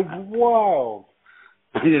 That is wild.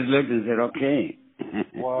 I just looked and said, okay.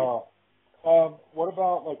 Wow. What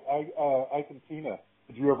about Ike and Tina?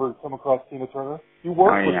 Did you ever come across Tina Turner? You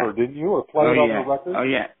worked with her, didn't you, or played on the record? Oh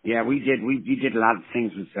yeah. We did a lot of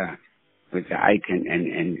things with Ike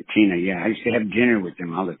and Tina. Yeah, I used to have dinner with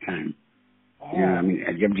them all the time. Oh. I mean,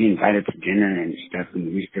 I'd be invited to dinner and stuff, and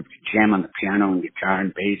we used to jam on the piano and guitar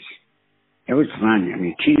and bass. It was fun. I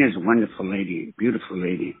mean, Tina's a wonderful lady, beautiful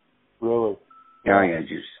lady. Really? Oh yeah,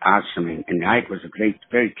 just awesome. And Ike was a great,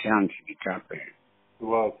 very talented guitar player. He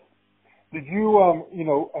was. Did you, I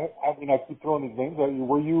mean, I keep throwing these names at you.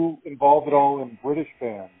 Were you involved at all in British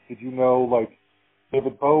bands? Did you know, like,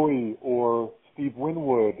 David Bowie or Steve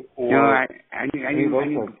Winwood? Or no,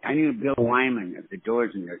 I knew Bill Wyman of the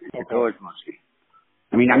Doors and the Doors mostly.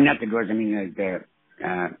 I mean, I'm not the Doors. I mean the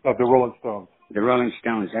Rolling Stones. The Rolling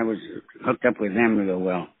Stones. I was hooked up with them real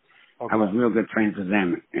well. Okay. I was real good friends with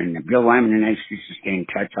them. And Bill Wyman and I used to stay in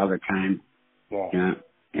touch all the time. Yeah.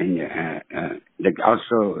 And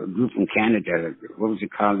also a group from Canada. What was it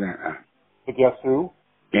called? The Guess Who?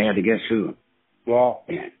 Yeah, the Guess Who. Yeah.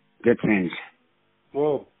 Yeah. Good friends.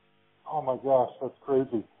 Good. Oh my gosh, that's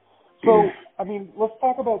crazy. So, I mean, let's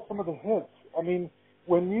talk about some of the hits. I mean,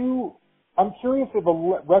 I'm curious if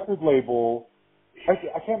a record label, I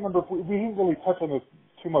can't remember if we didn't really touch on this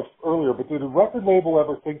too much earlier, but did a record label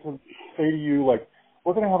ever say to you, like,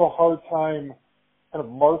 we're going to have a hard time kind of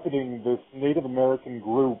marketing this Native American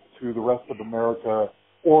group to the rest of America,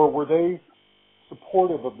 or were they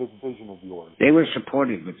supportive of this vision of yours? They were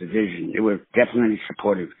supportive of the vision. They were definitely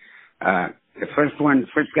supportive. the first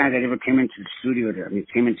guy that ever came into the studio,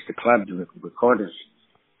 came into the club to record us.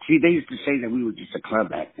 See, they used to say that we were just a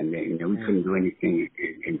club act and we couldn't do anything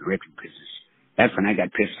in the record business. That's when I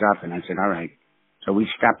got pissed off and I said, all right. So we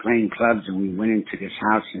stopped playing clubs and we went into this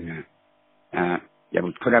house that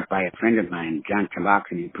was put up by a friend of mine, John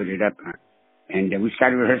Talak, and he put it up. And we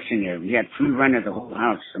started rehearsing there. We had free run of the whole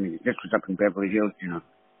house. I mean, this was up in Beverly Hills, you know.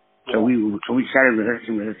 So we started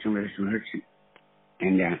rehearsing,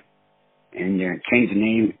 and changed the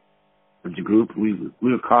name of the group. We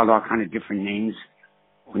were called all kind of different names.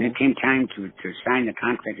 When it came time to sign the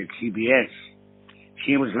contract at CBS,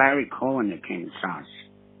 it was Larry Cohen that came and saw us.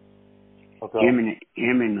 Okay.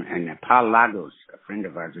 Him and Paul Lagos, a friend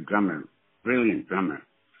of ours, a drummer, brilliant drummer,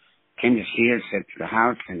 came to see us at the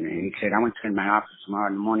house, and he said, I want to in my office tomorrow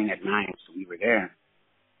in the morning at 9. So we were there.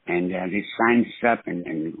 And they signed us up,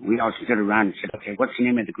 and we all stood around and said, okay, what's the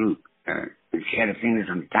name of the group? And she had her fingers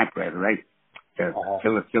on the typewriter, right? To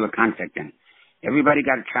fill a contract in. Everybody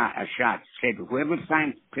got a shot. Said, whoever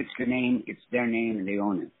picks the name, it's their name, and they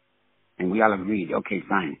own it. And we all agreed, okay,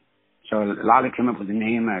 fine. So Lala came up with the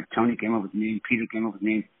name, Tony came up with the name, Peter came up with the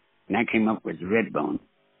name, and I came up with Redbone.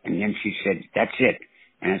 And then she said, that's it.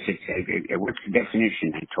 And I said, what's the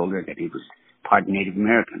definition? I told her that he was part Native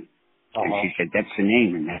American. And she said, that's the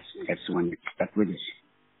name, and that's the one that stuck with us.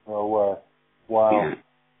 Oh, wow. Yeah.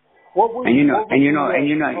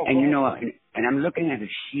 And I'm looking at a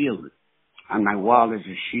shield on my wall. There's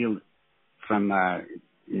a shield from the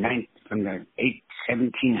 1700s,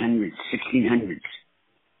 1600s,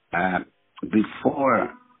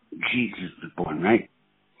 before Jesus was born, right?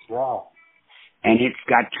 Yeah. And it's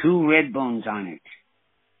got 2 red bones on it.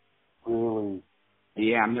 Really?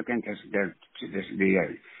 Yeah, I'm looking at the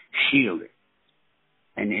shield,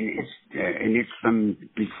 and it's from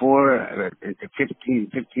before the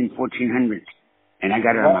 1400s, and I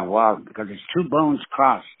got it on my wall because it's 2 bones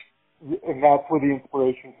crossed. And that's where the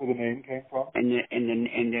inspiration for the name came from. And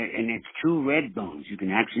it's 2 red bones. You can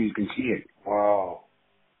see it. Wow.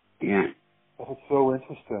 Yeah. That's so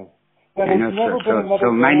interesting.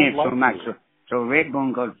 So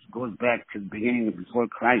Redbone goes back to the beginning of before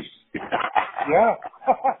Christ. Yeah.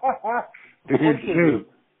 It's true.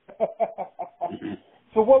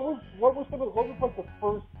 So what was like the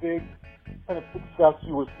first big kind of success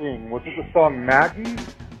you were seeing? Was it the song Maggie?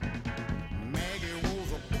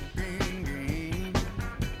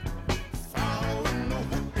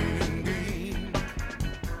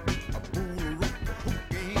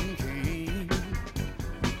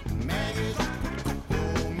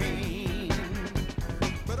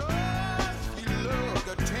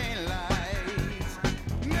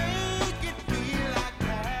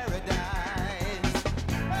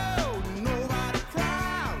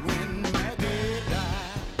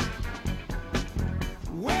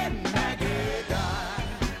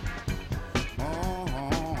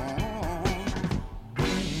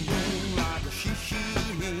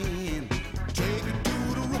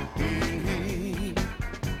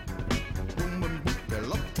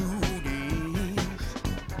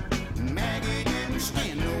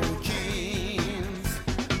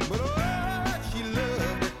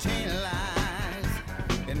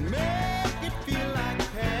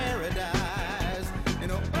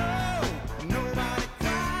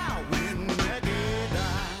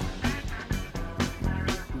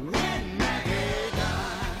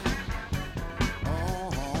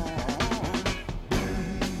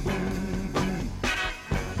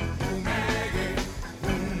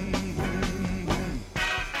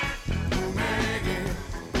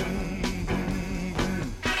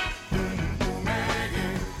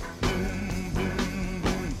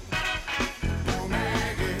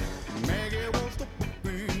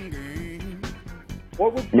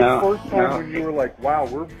 What was the first time when you were like, wow,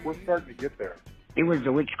 we're starting to get there? It was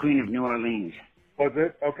the Witch Queen of New Orleans. Was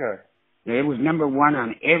it? Okay. It was number 1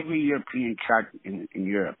 on every European chart in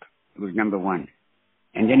Europe. It was number 1.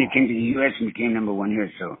 And then it came to the U.S. and became number 1 here,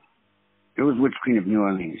 so it was Witch Queen of New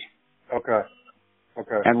Orleans. Okay.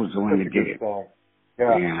 That was the one that did it. Song.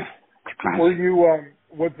 Yeah. Were you,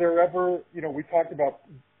 was there ever, we talked about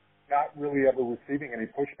not really ever receiving any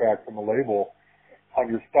pushback from the label on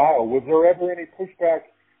your style. Was there ever any pushback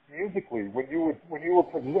musically when you were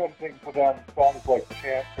presenting to them songs like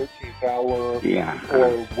Chant, 13th Hour, or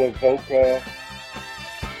Wazoka?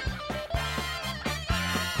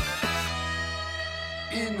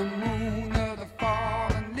 In the moon of the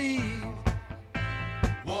fallen leaf,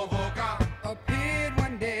 Wazoka appeared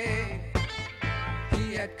one day.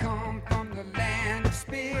 He had come from the land of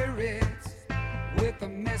spirits with a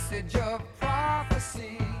message of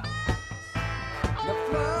prophecy. The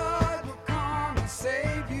flood will come and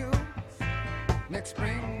save you.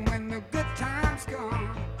 spring when the good times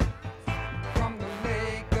come. From the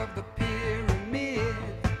lake of the pyramid,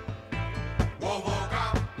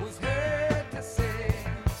 was heard to say,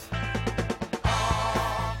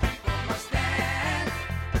 all people must stand,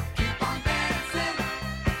 keep on dancing,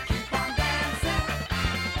 keep on dancing.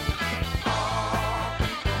 All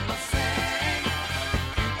people must sing,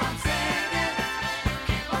 keep on singing,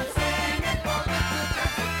 keep on singing, for the good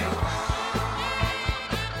times have come.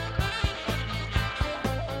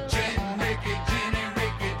 Gin, Ricky, Ginny,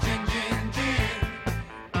 Ricky, gin, gin, gin.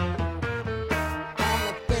 On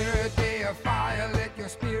the third day of fire, let your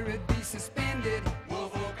spirit be suspended.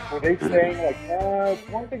 Were they saying like,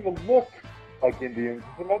 it's one thing to look like Indians,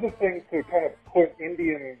 it's another thing to kind of put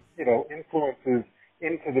Indian, influences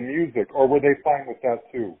into the music, or were they fine with that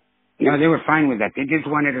too? No, they were fine with that. They just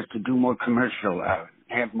wanted us to do more commercial,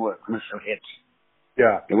 have more commercial hits.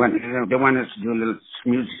 Yeah. They wanted us to do a little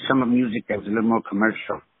music, some of music that was a little more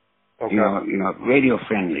commercial. Okay. Radio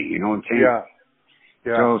friendly. You know what I'm saying? Yeah.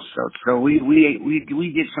 Yeah. So we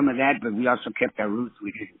did some of that, but we also kept our roots.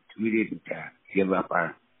 We didn't give up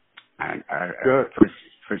our first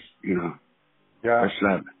first love.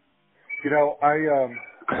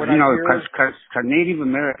 Because Native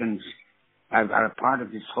Americans are a part of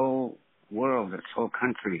this whole world, this whole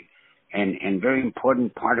country, and very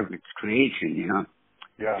important part of its creation.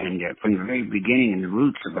 Yeah. And from the very beginning, and the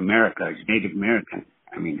roots of America is Native American.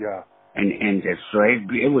 I mean. Yeah. And so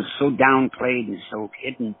it was so downplayed and so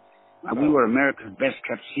hidden. We were America's best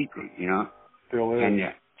kept secret, Still is. And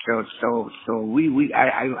so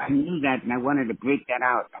I knew that, and I wanted to break that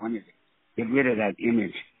out. I wanted to get rid of that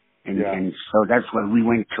image, and so that's why we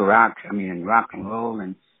went to rock. I mean, and rock and roll,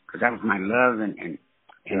 and because that was my love, and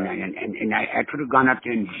I could have gone up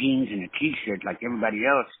there in jeans and a t-shirt like everybody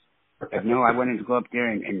else, but no, I wanted to go up there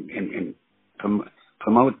and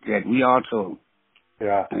promote that we also.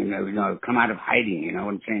 Yeah. Come out of hiding, you know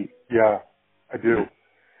what I'm saying? Yeah, I do.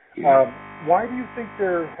 Yeah. Why do you think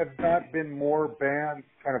there have not been more bands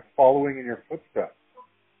kind of following in your footsteps?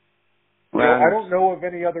 Well, I don't know of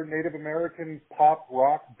any other Native American pop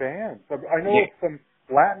rock bands. I know of some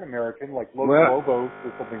Latin American, like Los Lobos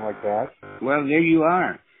or something like that. Well, there you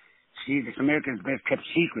are. See, this America's best kept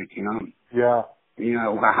secret, Yeah.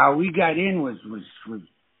 How we got in was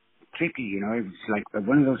tricky, It was like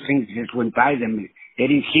one of those things that just went by them. They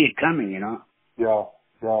didn't see it coming, Yeah.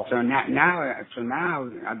 Yeah. So now,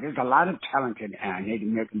 there's a lot of talented Native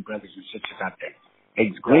American brothers and sisters out there.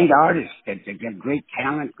 It's great artists that got great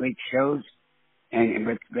talent, great shows,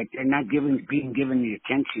 but they're not being given the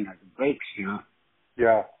attention or the breaks,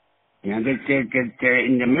 Yeah. They're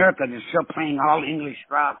in America. They're still playing all English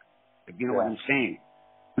rock. If you know what I'm saying.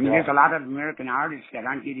 I mean, there's a lot of American artists that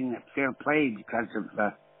aren't getting a fair play because of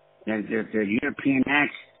the European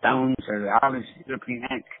acts, Stones, or all this European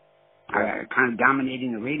acts are kind of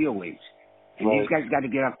dominating the radio waves. And these guys got to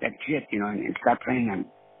get off that shit, and start playing on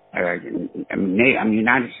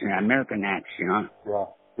United American acts, Yeah.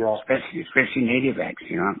 Especially native acts,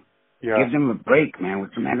 Yeah. Give them a break, man.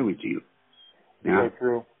 What's the matter with you? So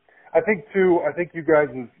true. I think you guys,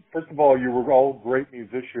 first of all, you were all great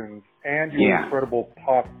musicians, and you were incredible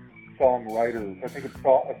pop songwriters. I think a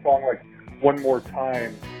song like One More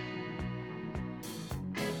Time.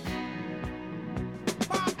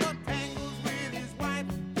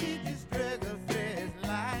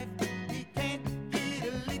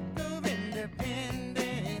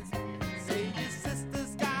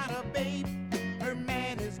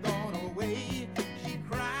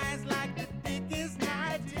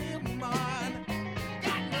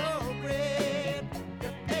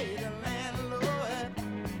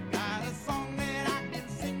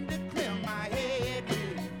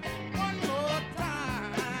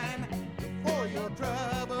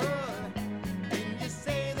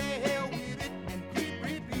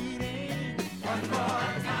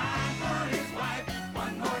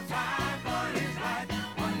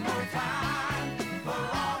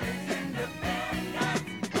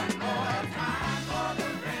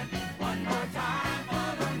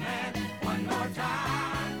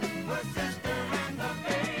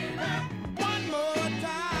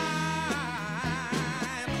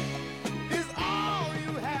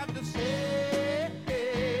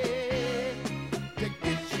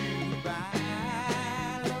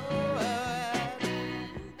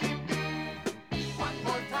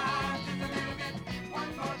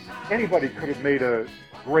 Anybody could have made a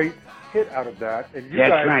great hit out of that, and you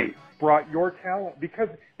guys brought your talent. Because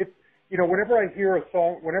whenever I hear a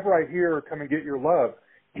song, whenever I hear "Come and Get Your Love,"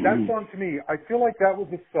 that song to me, I feel like that was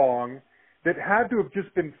a song that had to have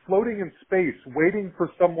just been floating in space, waiting for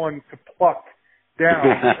someone to pluck down.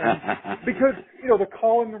 And because, the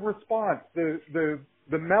call and the response, the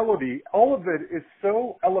melody, all of it is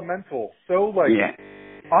so elemental, so obvious.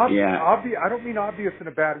 I don't mean obvious in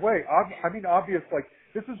a bad way. I mean obvious, like,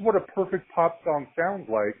 this is what a perfect pop song sounds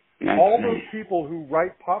like. All those people who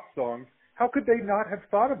write pop songs, how could they not have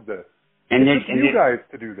thought of this? And it took you guys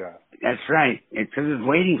to do that. That's right. It was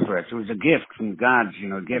waiting for us. It was a gift from the gods,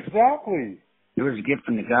 a gift. Exactly. It was a gift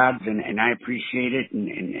from the gods, and I appreciate it,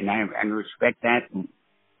 and I respect that, and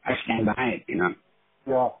I stand by it,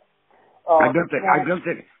 Yeah. I built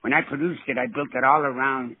it, when I produced it, I built it all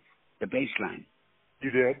around the bass line.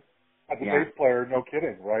 You did? As a bass player, no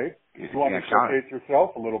kidding, right? You want to showcase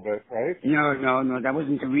yourself a little bit, right? No, that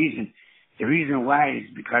wasn't the reason. The reason why is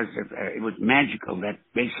because it was magical. That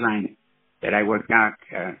bass line that I worked out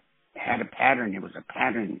had a pattern. It was a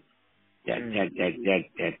pattern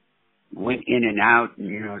that went in and out, and,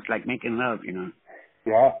 it's like making love,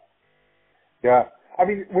 Yeah. Yeah. I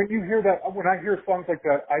mean, when you hear that, when I hear songs like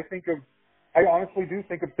that, I honestly do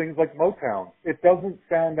think of things like Motown. It doesn't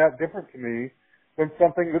sound that different to me than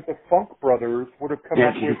something that the Funk Brothers would have come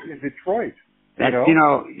up with in Detroit. That's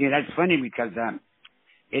that's funny because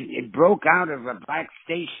it broke out of a black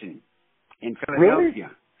station in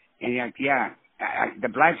Philadelphia. Really? And the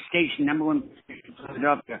black station, number one station in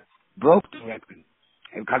Philadelphia, broke the record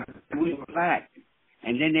because we were black.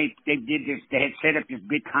 And then they did this. They had set up this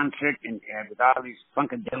big concert and with all these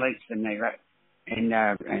funkadelics and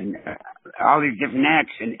all these different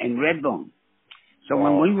acts and Redbone. So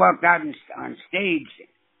when we walked out on stage,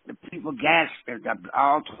 the people gasped.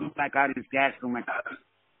 All threw back out of this gas room.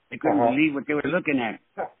 They couldn't believe what they were looking at.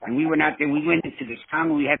 And we went out there. We went into the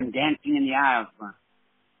song. We had them dancing in the aisles.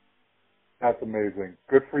 That's amazing.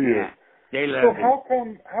 Good for you. Yeah, they loved it. So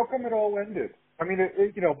how come it all ended? I mean,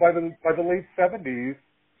 by the late 70s,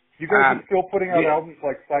 you guys were still putting out albums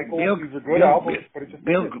like Cycle. These are good albums, but it just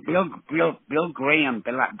Bill Graham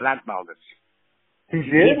blackballed us. He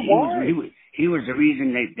did? Why? He was the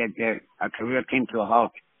reason that our career came to a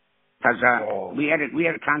halt. Because we had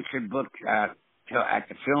a concert booked at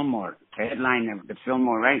the Fillmore, the headline of the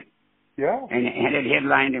Fillmore, right? Yeah. And it had it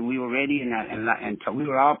headlined, and we were ready, and so we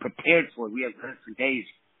were all prepared for it. We had rehearsed for days.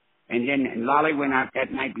 And then Lolly went out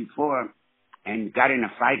that night before and got in a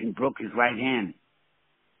fight and broke his right hand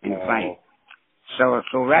in the fight. So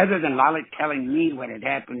rather than Lolly telling me what had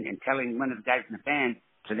happened and telling one of the guys in the band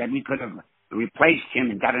so that we could have replaced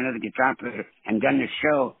him and got another guitar player and done the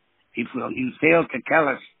show, he failed to tell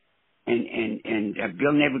us, and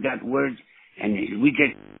Bill never got words, and we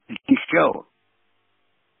just didn't show.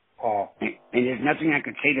 And there's nothing I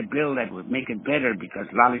could say to Bill that would make it better because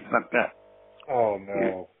Lolly fucked up. Oh,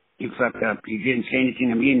 no. Yeah, he fucked up. He didn't say anything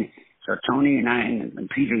to me. So Tony and I and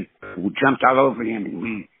Peter, we jumped all over him, and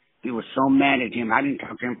we were so mad at him. I didn't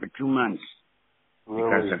talk to him for 2 months.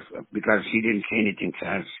 Really? Because he didn't say anything to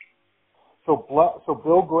us. So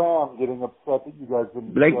Bill Graham getting upset that you guys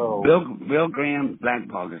didn't show. Bill Graham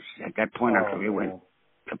blackballed us. At that point, our career went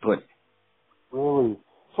kaput. Really?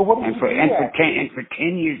 So what did you do? For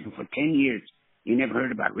 10 years, you never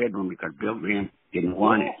heard about Redbone because Bill Graham didn't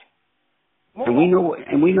want it. Yeah. And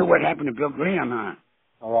we know what happened to Bill Graham, huh?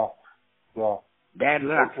 Yeah. Bad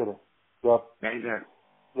luck. Yep. Bad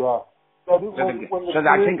luck. Yeah. I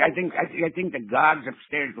think the gods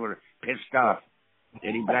upstairs were pissed off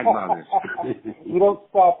that he blackballed us. You don't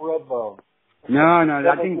stop Redbone. No.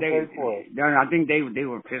 I think they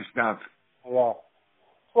were pissed off. Yeah.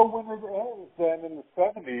 So when it ends then in the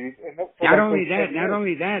 70s, and not only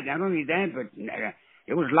that, but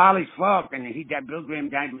it was Lolly's fault, and that Bill Graham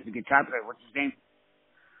died with the guitar player. What's his name?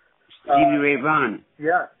 Stevie Ray Vaughan.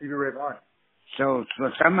 Yeah, Stevie Ray Vaughan. So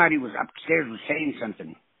somebody was upstairs was saying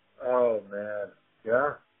something. Oh man,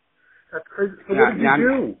 yeah, that's crazy. So what did you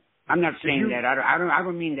do? I'm not saying that. I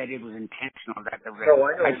don't mean that it was intentional. No,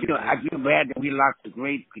 I know. I feel bad that we lost a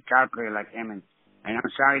great guitar player like him, and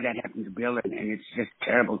I'm sorry that happened to Bill, and it's just a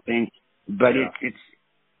terrible thing. But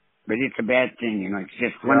it's a bad thing, It's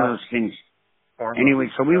just one of those things. Anyway,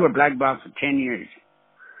 so we were blackballed for 10 years.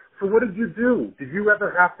 So what did you do? Did you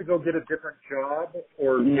ever have to go get a different job,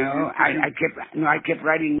 or no? I kept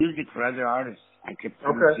writing music for other artists. I kept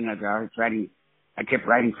producing other artists, I kept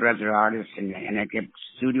writing for other artists, and I kept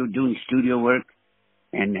doing studio work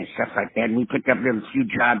and stuff like that. And we picked up a few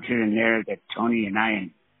jobs here and there that Tony and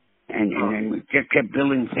I and then we just kept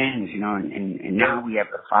building fans, and now we have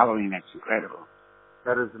a following that's incredible.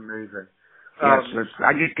 That is amazing. So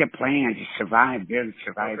I just kept playing. I just survived, barely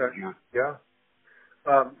survived, Yeah.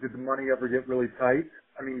 Did the money ever get really tight?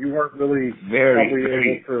 I mean, you weren't really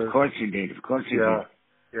very. able to... Of course you did.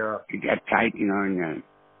 Yeah. It got tight, and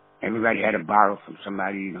everybody had to borrow from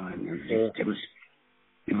somebody, and it was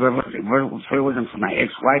it wasn't for my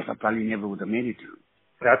ex-wife, I probably never would have made it to.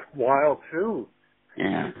 That's wild too.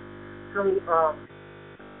 Yeah. So,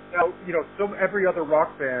 now, every other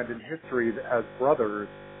rock band in history that has brothers,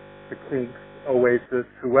 the Kinks, Oasis,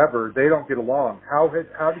 whoever, they don't get along. How did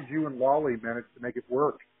you and Wally manage to make it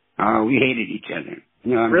work? Oh, we hated each other.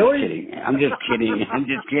 No, I'm really? just kidding. I'm just kidding. I'm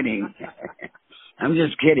just kidding. I'm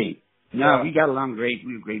just kidding. No, Yeah. we got along great.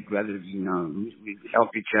 We were great brothers, We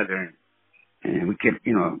helped each other, and we kept,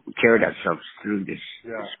 carried ourselves through this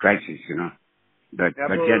crisis, But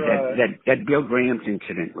that Bill Graham's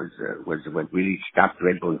incident was what really stopped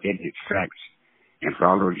Redbone dead in its tracks. And for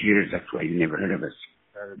all those years, that's why you never heard of us.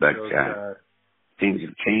 But things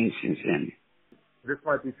have changed since then. This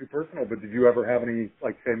might be too personal, but did you ever have any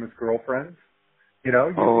famous girlfriends? You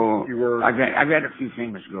were. I've had a few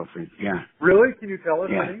famous girlfriends. Yeah. Really? Can you tell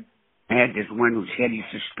us any? I had this one whose head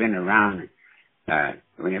used to spin around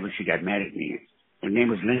whenever she got mad at me. Her name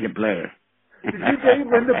was Linda Blair. Did you date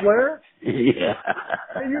Linda Blair? Yeah.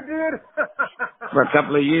 You did? For a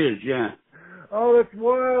couple of years, yeah. Oh, that's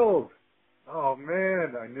wild. Oh,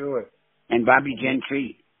 man, I knew it. And Bobby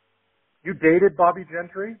Gentry. You dated Bobby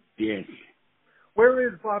Gentry? Yes. Where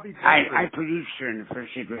is Bobby Gentry? I produced her in the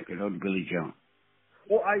first hit record, Old Billy Joe.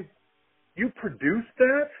 Well, you produced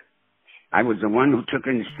that? I was the one who took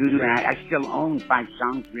her in the studio, and I still own 5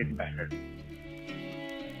 songs written by her.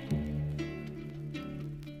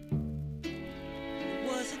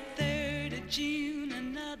 June,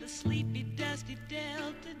 another sleepy, dusty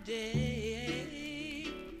Delta day.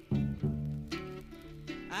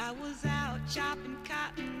 I was out chopping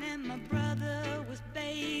cotton and my brother was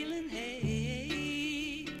baling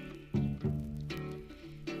hay.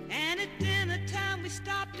 And at dinner time we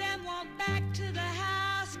stopped and walked back to the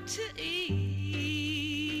house to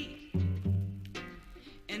eat.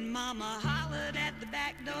 And Mama hollered at the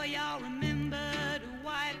back door, y'all remember to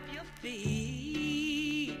wipe your feet.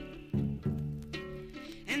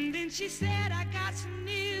 And then she said, I got some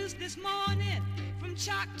news this morning from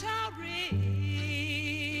Choctaw Ridge.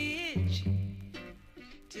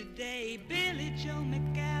 Today, Billy Joe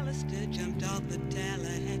McAllister jumped off the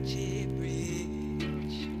Tallahatchie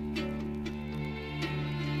Bridge.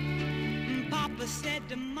 And Papa said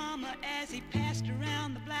to Mama as he passed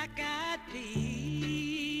around the black-eyed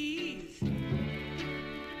peas,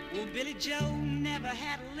 well, Billy Joe never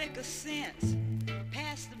had a lick of sense.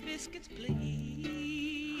 Pass the biscuits, please.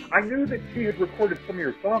 I knew that she had recorded some of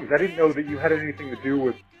your songs. I didn't know that you had anything to do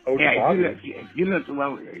with Otis Bobby. If you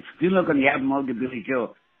look on the album Old Billy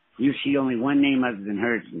Joe, you see only one name other than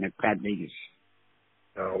hers, and that's Pat Vegas.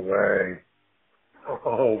 No way.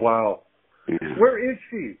 Oh, wow. Yeah. Where is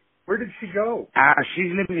she? Where did she go?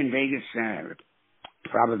 She's living in Vegas,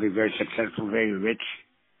 probably very successful, very rich.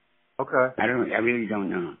 Okay. I really don't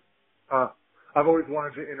know. I've always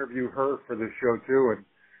wanted to interview her for this show, too,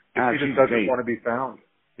 and she just doesn't want to be found.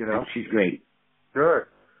 She's great. Good.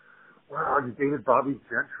 Wow, you dated Bobby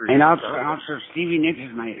Gentry. And also Stevie Nicks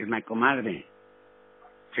is my comadre.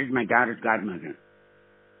 She's my daughter's godmother.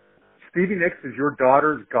 Stevie Nicks is your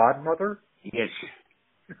daughter's godmother? Yes.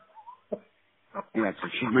 Yeah, so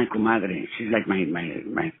she's my comadre. She's like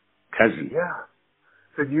my cousin. Yeah.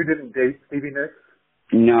 So you didn't date Stevie Nicks?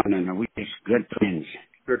 No. We're just good friends.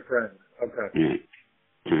 Good friends. Okay.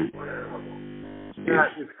 Yeah. Wow.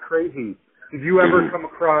 That is crazy. Did you ever come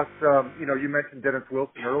across, you mentioned Dennis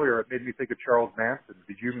Wilson earlier. It made me think of Charles Manson.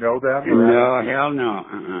 Did you know them? No, hell no.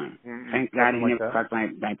 Mm-hmm. Thank God he never crossed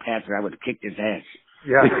my path, or I would have kicked his ass.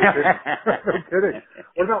 Yeah, no kidding.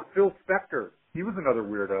 What about Phil Spector? He was another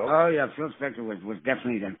weirdo. Oh, yeah, Phil Spector was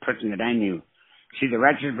definitely the person that I knew. See, the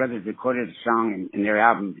Righteous Brothers recorded a song in their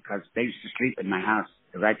album because they used to sleep in my house,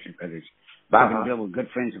 the Righteous Brothers. Bob and Bill were good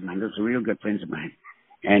friends of mine. Those were real good friends of mine.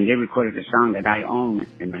 And they recorded a song that I own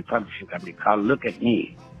in my publishing company called Look at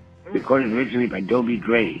Me, recorded originally by Dobie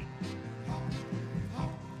Gray.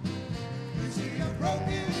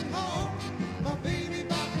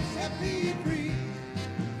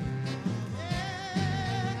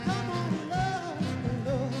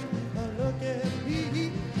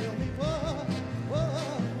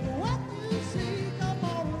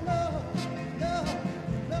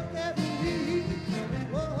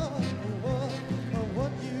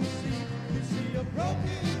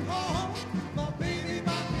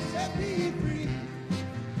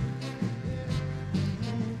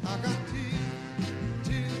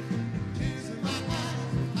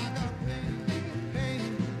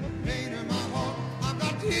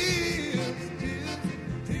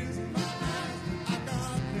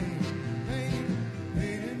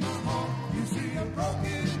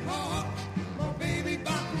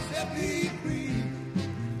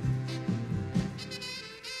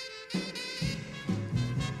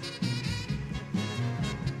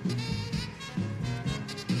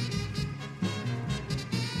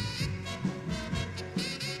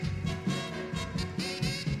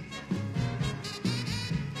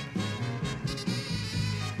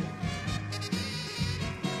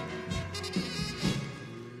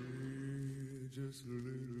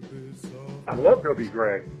 I love Dobie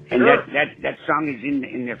Gray. And Sure. that song is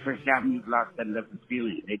in their first album, You've Lost That Love and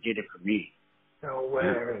Feeling. They did it for me. No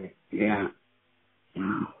way. Yeah.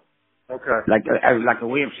 Mm. Okay. Like a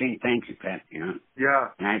way of saying thank you, Pat, you know? Yeah.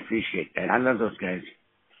 And I appreciate that. I love those guys.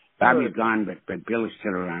 Bobby's gone, but Bill is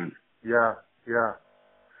still around. Yeah. Yeah.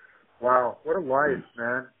 Wow. What a life,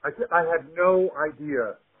 man. I had no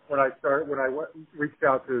idea when I reached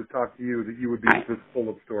out to talk to you that you would be this full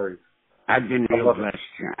of stories. I've been real blessed.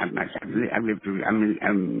 I'm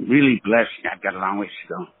really blessed. I've got a long ways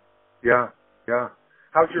to go. Yeah. Yeah.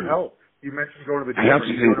 How's your health? You mentioned going to the gym. My health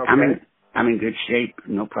is okay? I'm in good shape.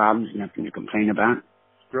 No problems. Nothing to complain about.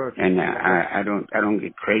 Good. And I don't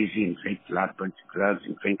get crazy and take a bunch of drugs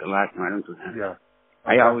and drink a lot. No, I don't do that. Yeah.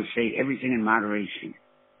 I always say everything in moderation.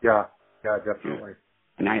 Yeah. Yeah. Definitely.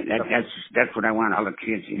 And that's what I want all the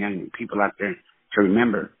kids and young people out there to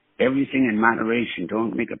remember. Everything in moderation.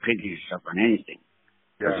 Don't make a pig of yourself on anything,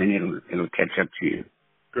 because then it'll catch up to you.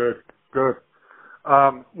 Good. Good.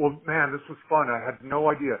 Well, man, this was fun. I had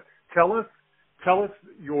no idea. Tell us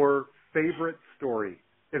your favorite story.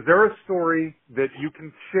 Is there a story that you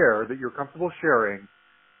can share, that you're comfortable sharing,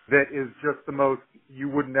 that is just the most you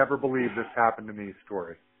would never believe this happened to me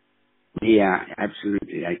story? Yeah,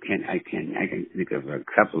 absolutely. I can think of a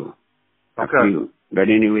couple. Okay. A few. But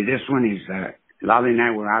anyway, this one is, Lolly and I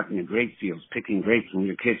were out in the grape fields picking grapes when we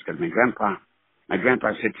were kids, because my grandpa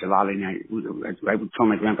said to Lolly and I told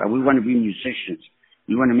my grandpa, we want to be musicians.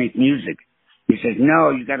 We want to make music. He says, no,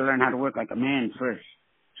 you got to learn how to work like a man first.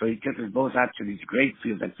 So he took us both out to these grape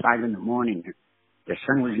fields at 5 a.m. The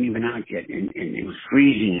sun wasn't even out yet, and it was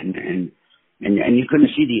freezing, and you couldn't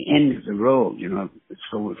see the end of the road, you know.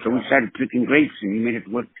 So we started picking grapes, and he made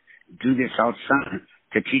us do this all summer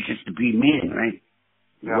to teach us to be men, right?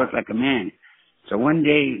 Yeah. Work like a man. So one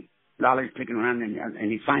day, Lolly's picking around,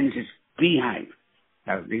 and he finds this beehive,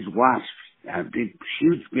 these wasps,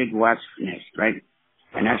 big wasp nest, right?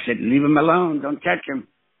 And I said, leave him alone, don't touch him.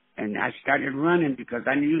 And I started running because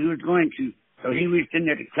I knew he was going to. So he reached in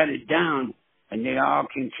there to cut it down, and they all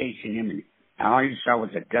came chasing him. And all you saw was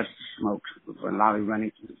a dust of smoke from Lolly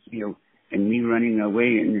running through the field and me running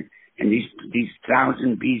away, and these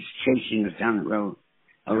 1,000 bees chasing us down the road.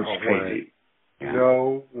 It was crazy. Yeah.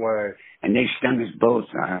 No way. And they stung us both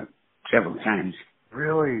several times.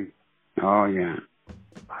 Really? Oh, yeah.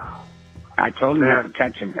 I told him not to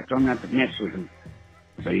touch him. I told him not to mess with him.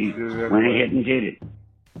 So he went ahead and did it.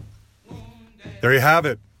 There you have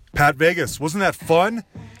it. Pat Vegas. Wasn't that fun?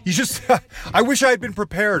 I wish I had been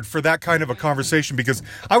prepared for that kind of a conversation, because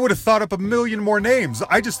I would have thought up a million more names.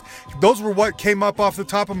 Those were what came up off the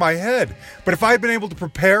top of my head. But if I had been able to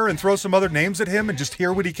prepare and throw some other names at him and just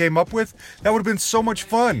hear what he came up with, that would have been so much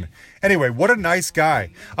fun. Anyway, what a nice guy.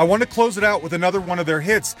 I want to close it out with another one of their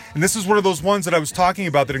hits. And this is one of those ones that I was talking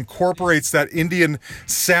about that incorporates that Indian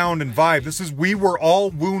sound and vibe. This is We Were All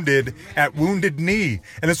Wounded at Wounded Knee.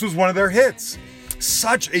 And this was one of their hits.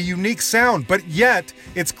 Such a unique sound, but yet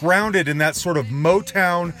it's grounded in that sort of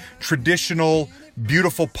Motown, traditional,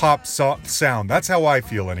 beautiful pop sound. That's how I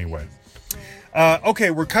feel anyway.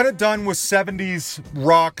 Okay, we're kind of done with 70s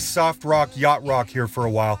rock, soft rock, yacht rock here for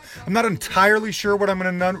a while. I'm not entirely sure what I'm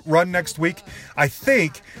going to run next week. I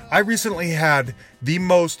think I recently had the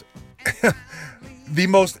most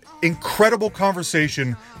incredible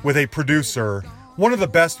conversation with a producer. One of the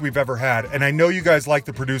best we've ever had, and I know you guys like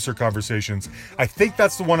the producer conversations. I think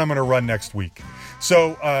that's the one I'm going to run next week.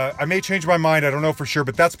 So I may change my mind. I don't know for sure,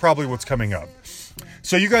 but that's probably what's coming up.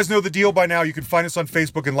 So you guys know the deal by now. You can find us on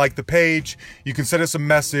Facebook and like the page. You can send us a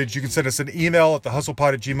message. You can send us an email at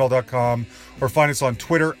thehustlepod@gmail.com, or find us on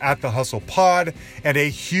Twitter at thehustlepod. And a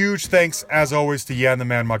huge thanks, as always, to Yan the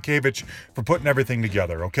Man Makevich for putting everything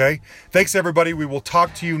together, okay? Thanks, everybody. We will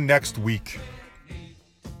talk to you next week.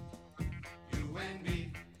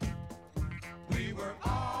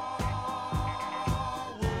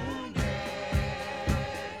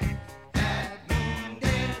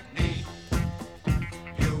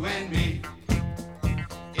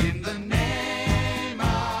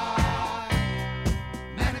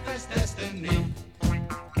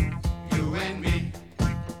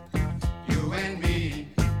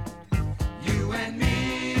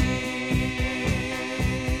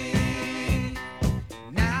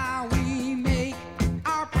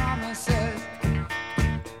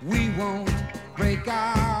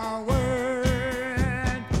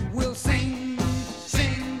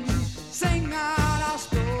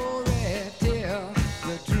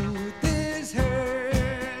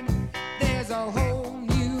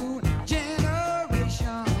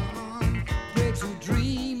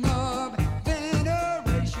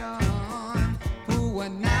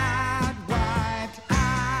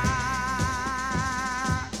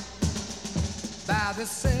 the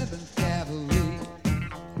 7th Cavalry.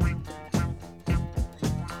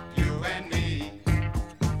 You and me,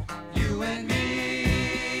 you and me.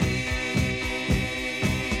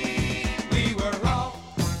 We were all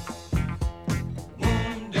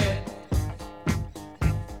wounded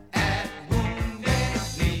at Wounded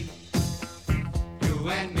Knee. You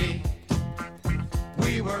and me,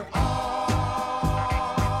 we were all